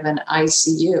 inside of an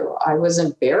ICU. I was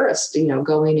embarrassed,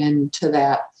 going into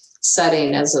that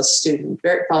setting as a student.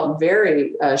 Felt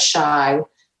very shy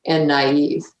and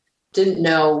naive. Didn't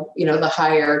know, the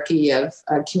hierarchy of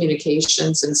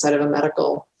communications inside of a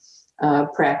medical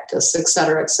practice, et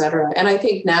cetera, et cetera. And I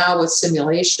think now with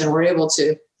simulation, we're able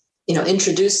to,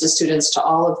 introduce the students to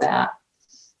all of that,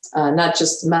 not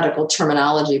just medical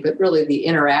terminology, but really the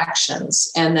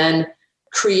interactions, and then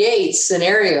create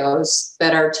scenarios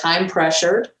that are time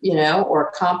pressured,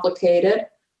 or complicated,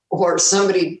 or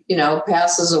somebody,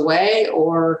 passes away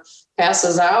or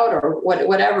passes out or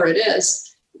whatever it is.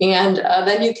 And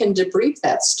then you can debrief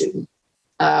that student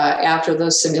after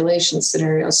those simulation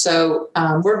scenarios. So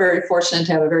we're very fortunate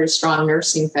to have a very strong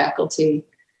nursing faculty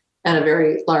and a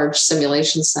very large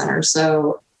simulation center.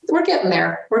 So we're getting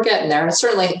there. It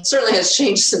certainly has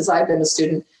changed since I've been a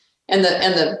student. And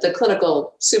the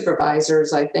clinical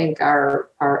supervisors, I think, are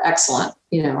excellent.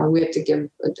 And we have to give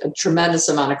a tremendous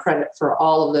amount of credit for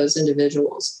all of those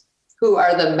individuals who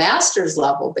are the master's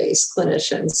level based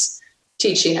clinicians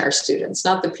teaching our students,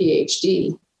 not the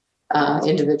PhD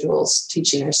individuals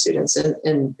teaching our students,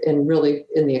 and really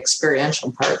in the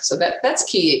experiential part. So that's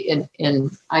key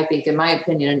in I think, in my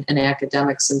opinion, in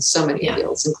academics in so many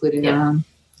fields, including our own.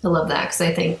 I love that because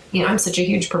I think, I'm such a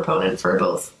huge proponent for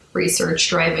both research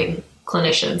driving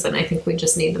clinicians, and I think we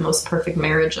just need the most perfect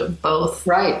marriage of both,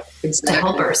 right? Exactly. To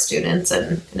help our students.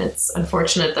 And it's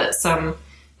unfortunate that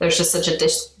there's just such a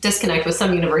disconnect with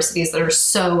some universities that are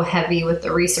so heavy with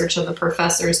the research and the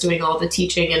professors doing all the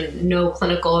teaching and no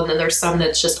clinical. And then there's some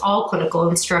that's just all clinical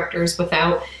instructors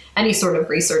without any sort of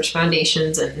research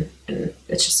foundations. And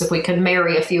it's just, if we could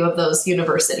marry a few of those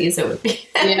universities, it would be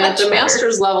at the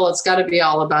master's level, it's got to be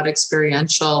all about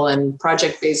experiential and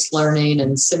project-based learning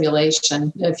and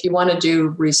simulation. If you want to do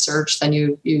research, then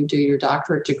you do your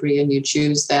doctorate degree and you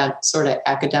choose that sort of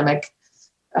academic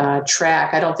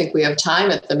track. I don't think we have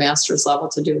time at the master's level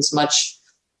to do as much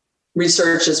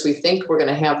research as we think we're going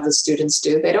to have the students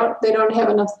do. They don't have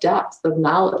enough depth of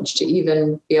knowledge to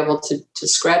even be able to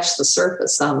scratch the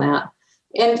surface on that.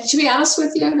 And to be honest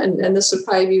with you, and this would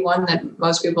probably be one that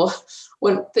most people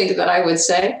wouldn't think that I would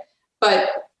say,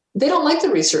 but they don't like the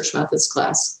research methods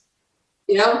class,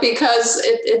 because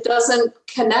it doesn't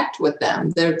connect with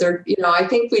them. They're I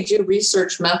think we do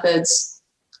research methods.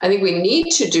 I think we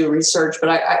need to do research,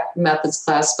 methods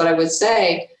class, but I would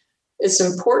say it's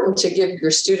important to give your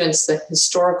students the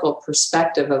historical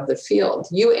perspective of the field.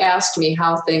 You asked me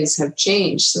how things have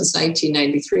changed since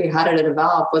 1993. How did it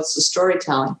evolve? What's the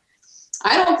storytelling?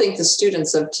 I don't think the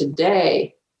students of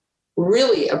today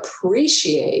really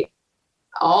appreciate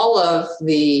all of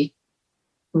the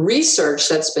research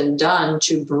that's been done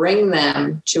to bring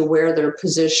them to where they're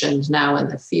positioned now in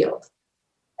the field.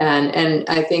 And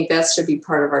I think that should be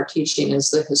part of our teaching,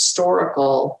 is the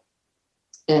historical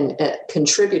and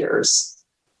contributors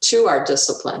to our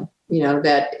discipline.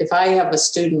 That if I have a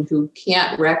student who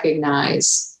can't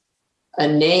recognize a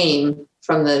name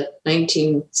from the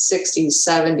 1960s,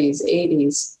 70s,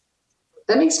 80s,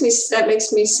 that makes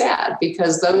me sad,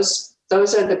 because those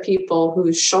are the people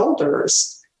whose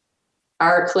shoulders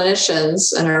our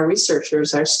clinicians and our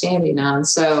researchers are standing on.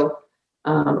 So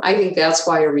I think that's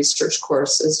why a research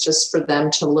course is just for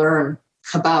them to learn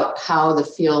about how the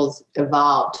field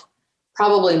evolved,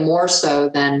 probably more so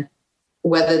than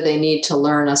whether they need to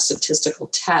learn a statistical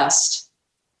test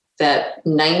that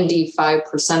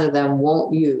 95% of them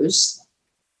won't use,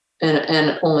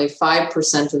 and only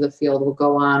 5% of the field will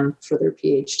go on for their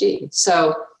PhD.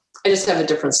 So I just have a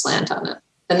different slant on it.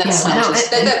 And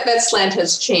that slant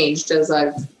has changed as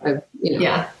I've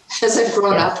as I've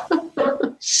grown up.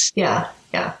 Yeah.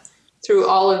 Through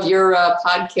all of your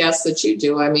podcasts that you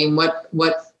do, I mean,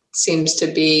 what seems to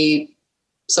be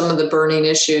some of the burning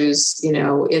issues, in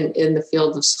the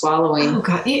field of swallowing? Oh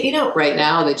God, right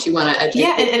now that you want to educate.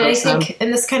 Yeah, and I think,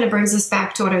 and this kind of brings us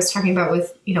back to what I was talking about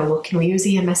with, can we use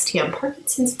EMST on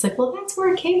Parkinson's? It's like, well, that's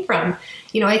where it came from.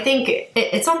 I think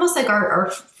it's almost like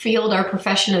our field, our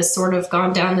profession has sort of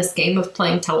gone down this game of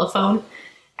playing telephone.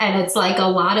 And it's like a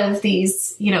lot of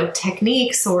these,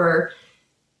 techniques or,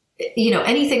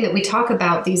 anything that we talk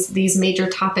about, these major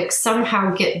topics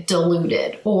somehow get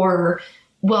diluted, or,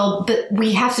 well, but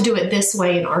we have to do it this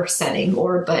way in our setting,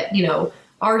 or, but,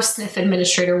 our SNF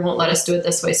administrator won't let us do it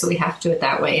this way, so we have to do it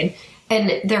that way.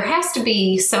 And there has to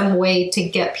be some way to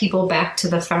get people back to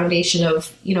the foundation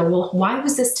of, well, why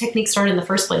was this technique started in the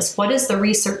first place? What does the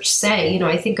research say?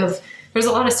 I think there's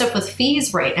a lot of stuff with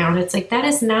fees right now, and it's like, that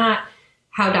is not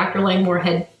how Dr. Langmore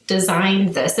had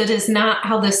designed this. It is not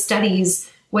how the studies,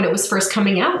 when it was first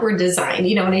coming out, were designed,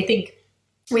 and I think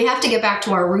we have to get back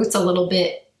to our roots a little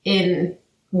bit in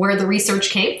where the research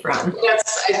came from.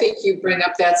 I think you bring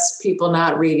up, that's people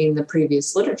not reading the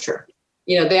previous literature.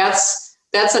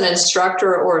 That's an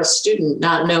instructor or a student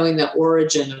not knowing the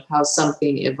origin of how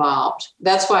something evolved.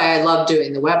 That's why I love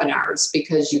doing the webinars,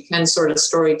 because you can sort of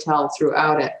storytell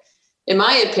throughout it. In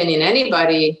my opinion,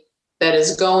 anybody that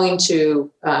is going to,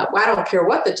 I don't care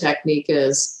what the technique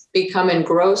is, become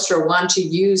engrossed or want to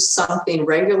use something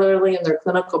regularly in their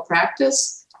clinical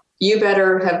practice, you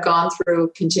better have gone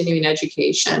through continuing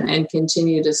education and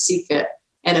continue to seek it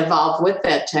and evolve with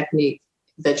that technique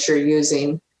that you're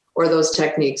using, or those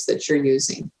techniques that you're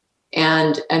using,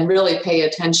 and really pay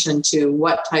attention to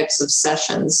what types of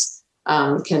sessions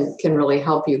can really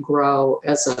help you grow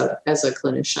as a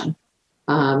clinician.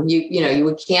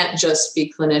 You can't just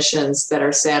be clinicians that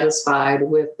are satisfied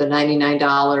with the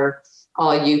 $99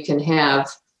 all you can have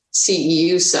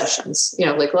CEU sessions.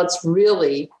 Let's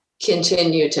really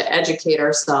continue to educate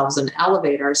ourselves and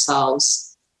elevate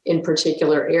ourselves in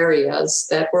particular areas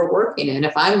that we're working in.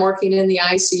 If I'm working in the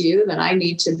ICU, then I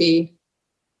need to be,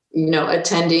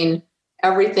 attending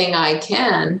everything I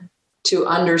can to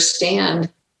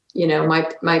understand,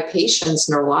 my patients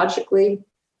neurologically,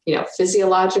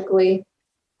 physiologically.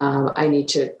 I need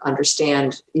to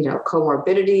understand,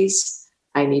 comorbidities.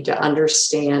 I need to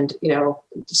understand,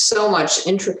 so much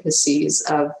intricacies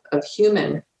of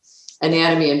human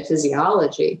anatomy and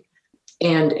physiology,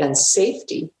 and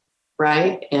safety,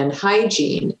 right? And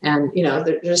hygiene. And,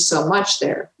 there's so much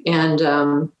there. And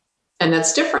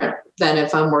that's different than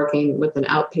if I'm working with an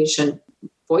outpatient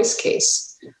voice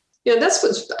case. That's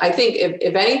what I think,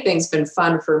 if anything's been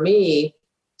fun for me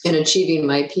in achieving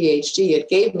my PhD, it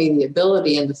gave me the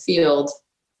ability in the field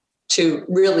to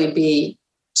really be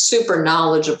super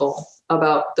knowledgeable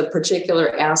about the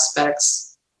particular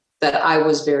aspects that I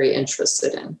was very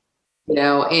interested in.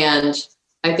 And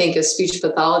I think as speech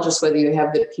pathologists, whether you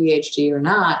have the PhD or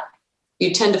not,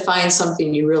 you tend to find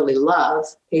something you really love,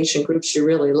 patient groups you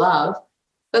really love,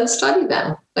 then study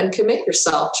them, then commit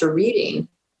yourself to reading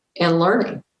and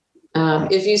learning.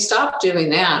 If you stop doing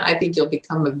that, I think you'll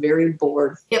become a very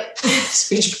bored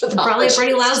speech pathologist. Probably a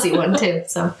pretty lousy one too.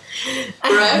 So,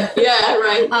 right? Yeah,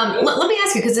 right. Let me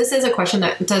ask you, because this is a question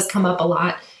that does come up a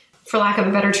lot. For lack of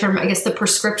a better term, I guess the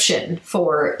prescription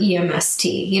for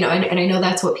EMST. And I know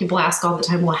that's what people ask all the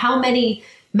time. Well, how many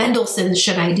Mendelssohns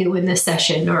should I do in this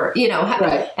session? Or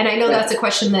right. And I know that's a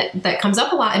question that comes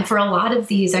up a lot. And for a lot of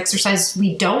these exercises,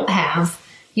 we don't have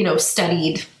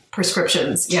studied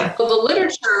prescriptions. Yeah. Well, the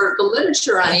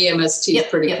literature on EMST is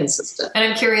pretty consistent. And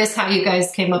I'm curious how you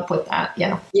guys came up with that.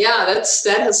 Yeah. Yeah, that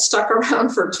has stuck around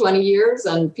for 20 years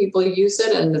and people use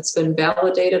it and it's been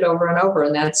validated over and over.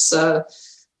 And that's,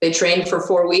 they train for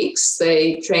 4 weeks.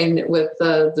 They train with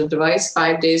the device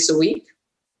 5 days a week.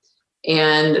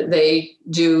 And they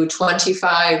do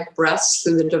 25 breaths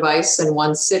through the device in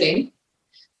one sitting.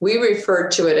 We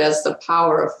referred to it as the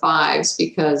power of fives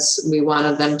because we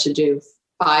wanted them to do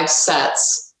 5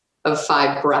 sets of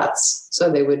 5 breaths.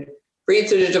 So they would breathe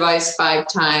through the device 5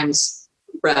 times,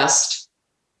 rest,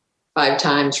 5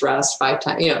 times, rest, 5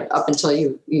 times, up until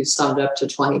you summed up to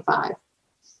 25.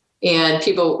 And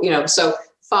people, so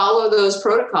follow those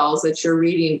protocols that you're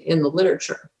reading in the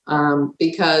literature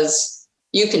because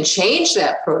you can change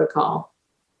that protocol,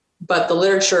 but the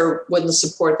literature wouldn't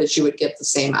support that you would get the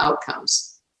same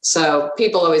outcomes. So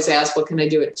people always ask, well, can I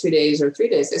do it 2 days or 3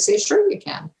 days? I say, sure, you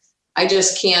can. I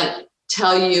just can't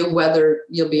tell you whether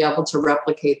you'll be able to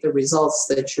replicate the results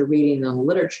that you're reading in the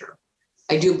literature.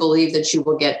 I do believe that you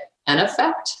will get an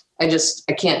effect. I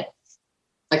can't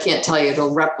tell you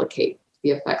it'll replicate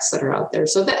the effects that are out there.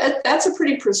 So that's a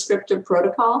pretty prescriptive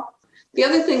protocol. The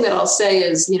other thing that I'll say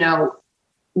is, you don't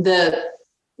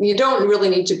really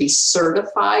need to be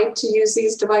certified to use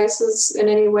these devices in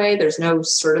any way. There's no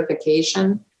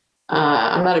certification.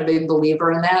 I'm not a big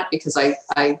believer in that because I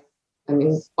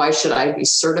mean, why should I be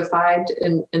certified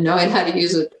in knowing how to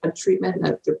use a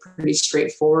treatment? They're pretty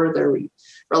straightforward. They're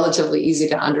relatively easy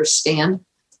to understand,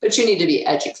 but you need to be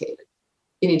educated.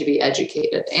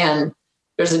 And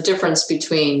there's a difference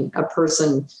between a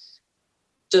person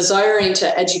desiring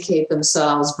to educate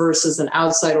themselves versus an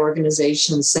outside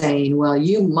organization saying, well,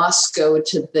 you must go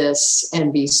to this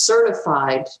and be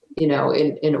certified,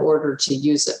 in order to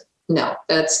use it. No,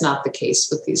 that's not the case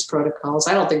with these protocols.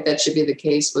 I don't think that should be the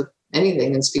case with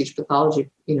anything in speech pathology,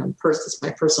 that's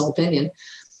my personal opinion,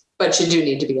 but you do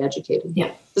need to be educated.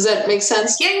 Yeah. Does that make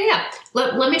sense? Yeah.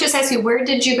 Let me just ask you, where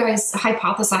did you guys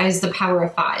hypothesize the power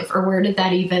of 5 or where did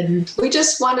that even? We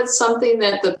just wanted something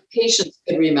that the patient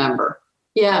could remember.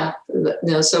 Yeah.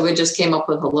 So we just came up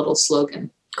with a little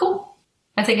slogan. Cool.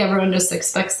 I think everyone just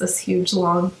expects this huge,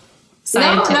 long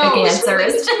scientific answer.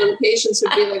 The patients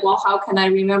would be like, well, how can I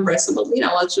remember? I said, well,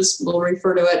 we'll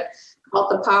refer to it called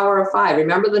the power of 5.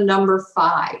 Remember the number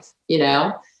 5,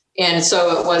 And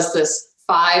so it was this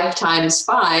 5 times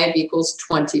 5 equals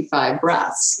 25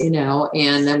 breaths,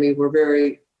 and then we were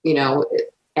very,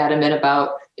 adamant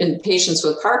about in patients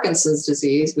with Parkinson's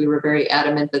disease, we were very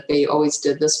adamant that they always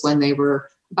did this when they were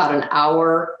about an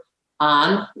hour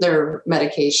on their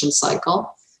medication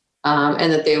cycle,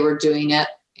 and that they were doing it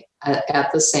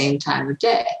at the same time of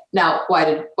day. Now, why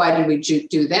did we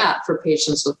do that for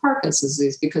patients with Parkinson's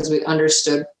disease? Because we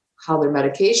understood how their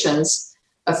medications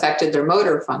affected their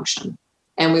motor function.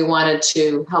 And we wanted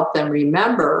to help them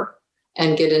remember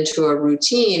and get into a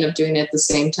routine of doing it at the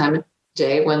same time of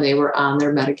day when they were on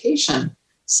their medication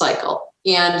cycle.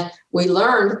 And we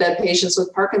learned that patients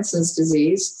with Parkinson's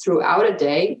disease throughout a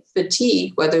day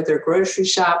fatigue, whether they're grocery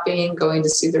shopping, going to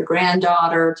see their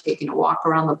granddaughter, taking a walk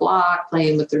around the block,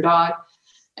 playing with their dog.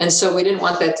 And so we didn't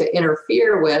want that to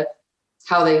interfere with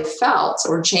how they felt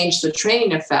or change the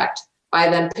training effect by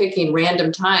them picking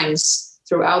random times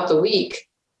throughout the week,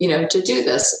 to do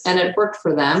this. And it worked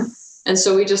for them. And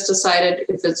so we just decided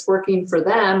if it's working for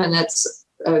them and it's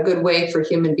a good way for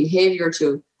human behavior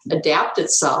to adapt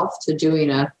itself to doing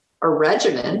a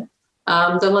regimen,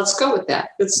 then let's go with that.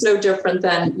 It's no different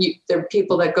than there are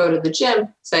people that go to the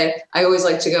gym say, I always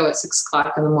like to go at 6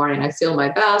 o'clock in the morning. I feel my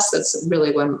best. That's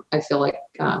really when I feel like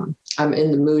I'm in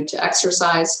the mood to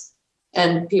exercise,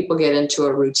 and people get into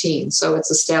a routine. So it's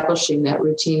establishing that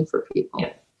routine for people.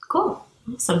 Yeah. Cool.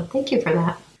 Awesome. Thank you for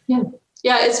that. Yeah.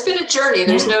 Yeah. It's been a journey.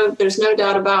 There's no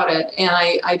doubt about it. And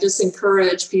I just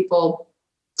encourage people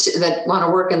that want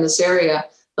to work in this area.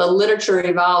 The literature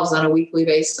evolves on a weekly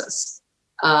basis.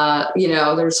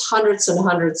 There's hundreds and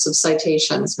hundreds of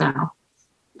citations now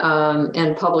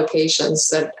and publications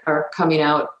that are coming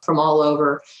out from all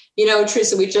over.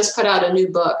 Teresa, we just put out a new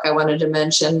book I wanted to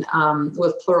mention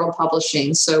with Plural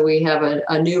Publishing. So we have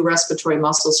a new respiratory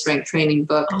muscle strength training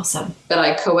book. Awesome. That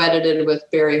I co-edited with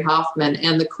Barry Hoffman.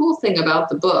 And the cool thing about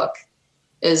the book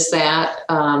is that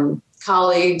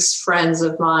colleagues, friends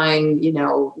of mine,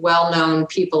 well-known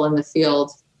people in the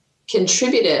field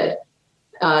contributed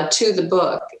to the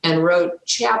book and wrote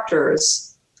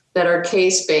chapters that are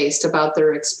case-based about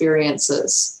their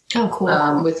experiences. Oh,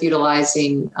 cool. With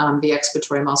utilizing the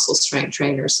expiratory muscle strength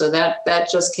trainer. So that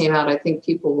just came out. I think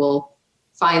people will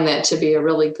find that to be a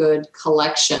really good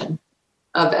collection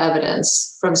of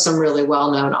evidence from some really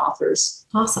well-known authors.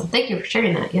 Awesome. Thank you for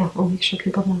sharing that. Yeah, we'll make sure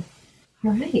people know.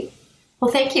 All right.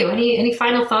 Well, thank you. Any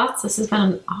final thoughts? This has been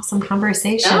an awesome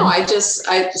conversation. No, I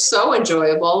so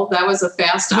enjoyable. That was a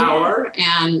fast hour.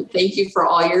 And thank you for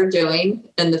all you're doing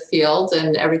in the field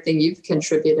and everything you've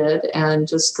contributed. And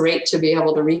just great to be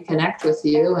able to reconnect with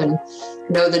you and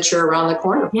know that you're around the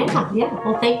corner. Yeah.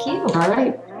 Well, thank you. All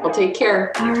right. Well, take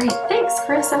care. All right. Thanks,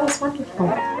 Chris. That was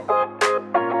wonderful.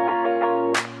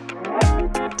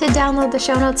 To download the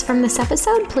show notes from this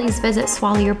episode, please visit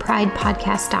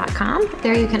swallowyourpridepodcast.com.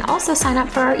 There you can also sign up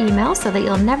for our email so that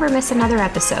you'll never miss another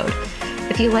episode.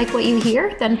 If you like what you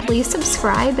hear, then please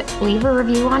subscribe, leave a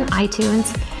review on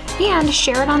iTunes, and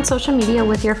share it on social media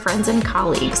with your friends and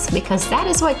colleagues, because that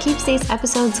is what keeps these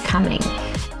episodes coming.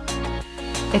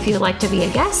 If you'd like to be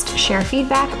a guest, share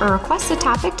feedback, or request a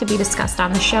topic to be discussed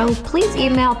on the show, please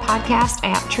email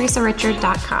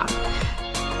podcast@teresarichard.com.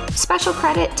 Special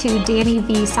credit to Danny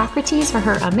V. Socrates for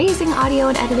her amazing audio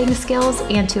and editing skills,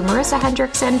 and to Marissa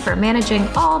Hendrickson for managing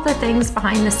all the things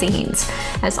behind the scenes.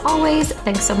 As always,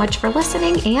 thanks so much for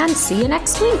listening, and see you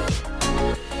next week.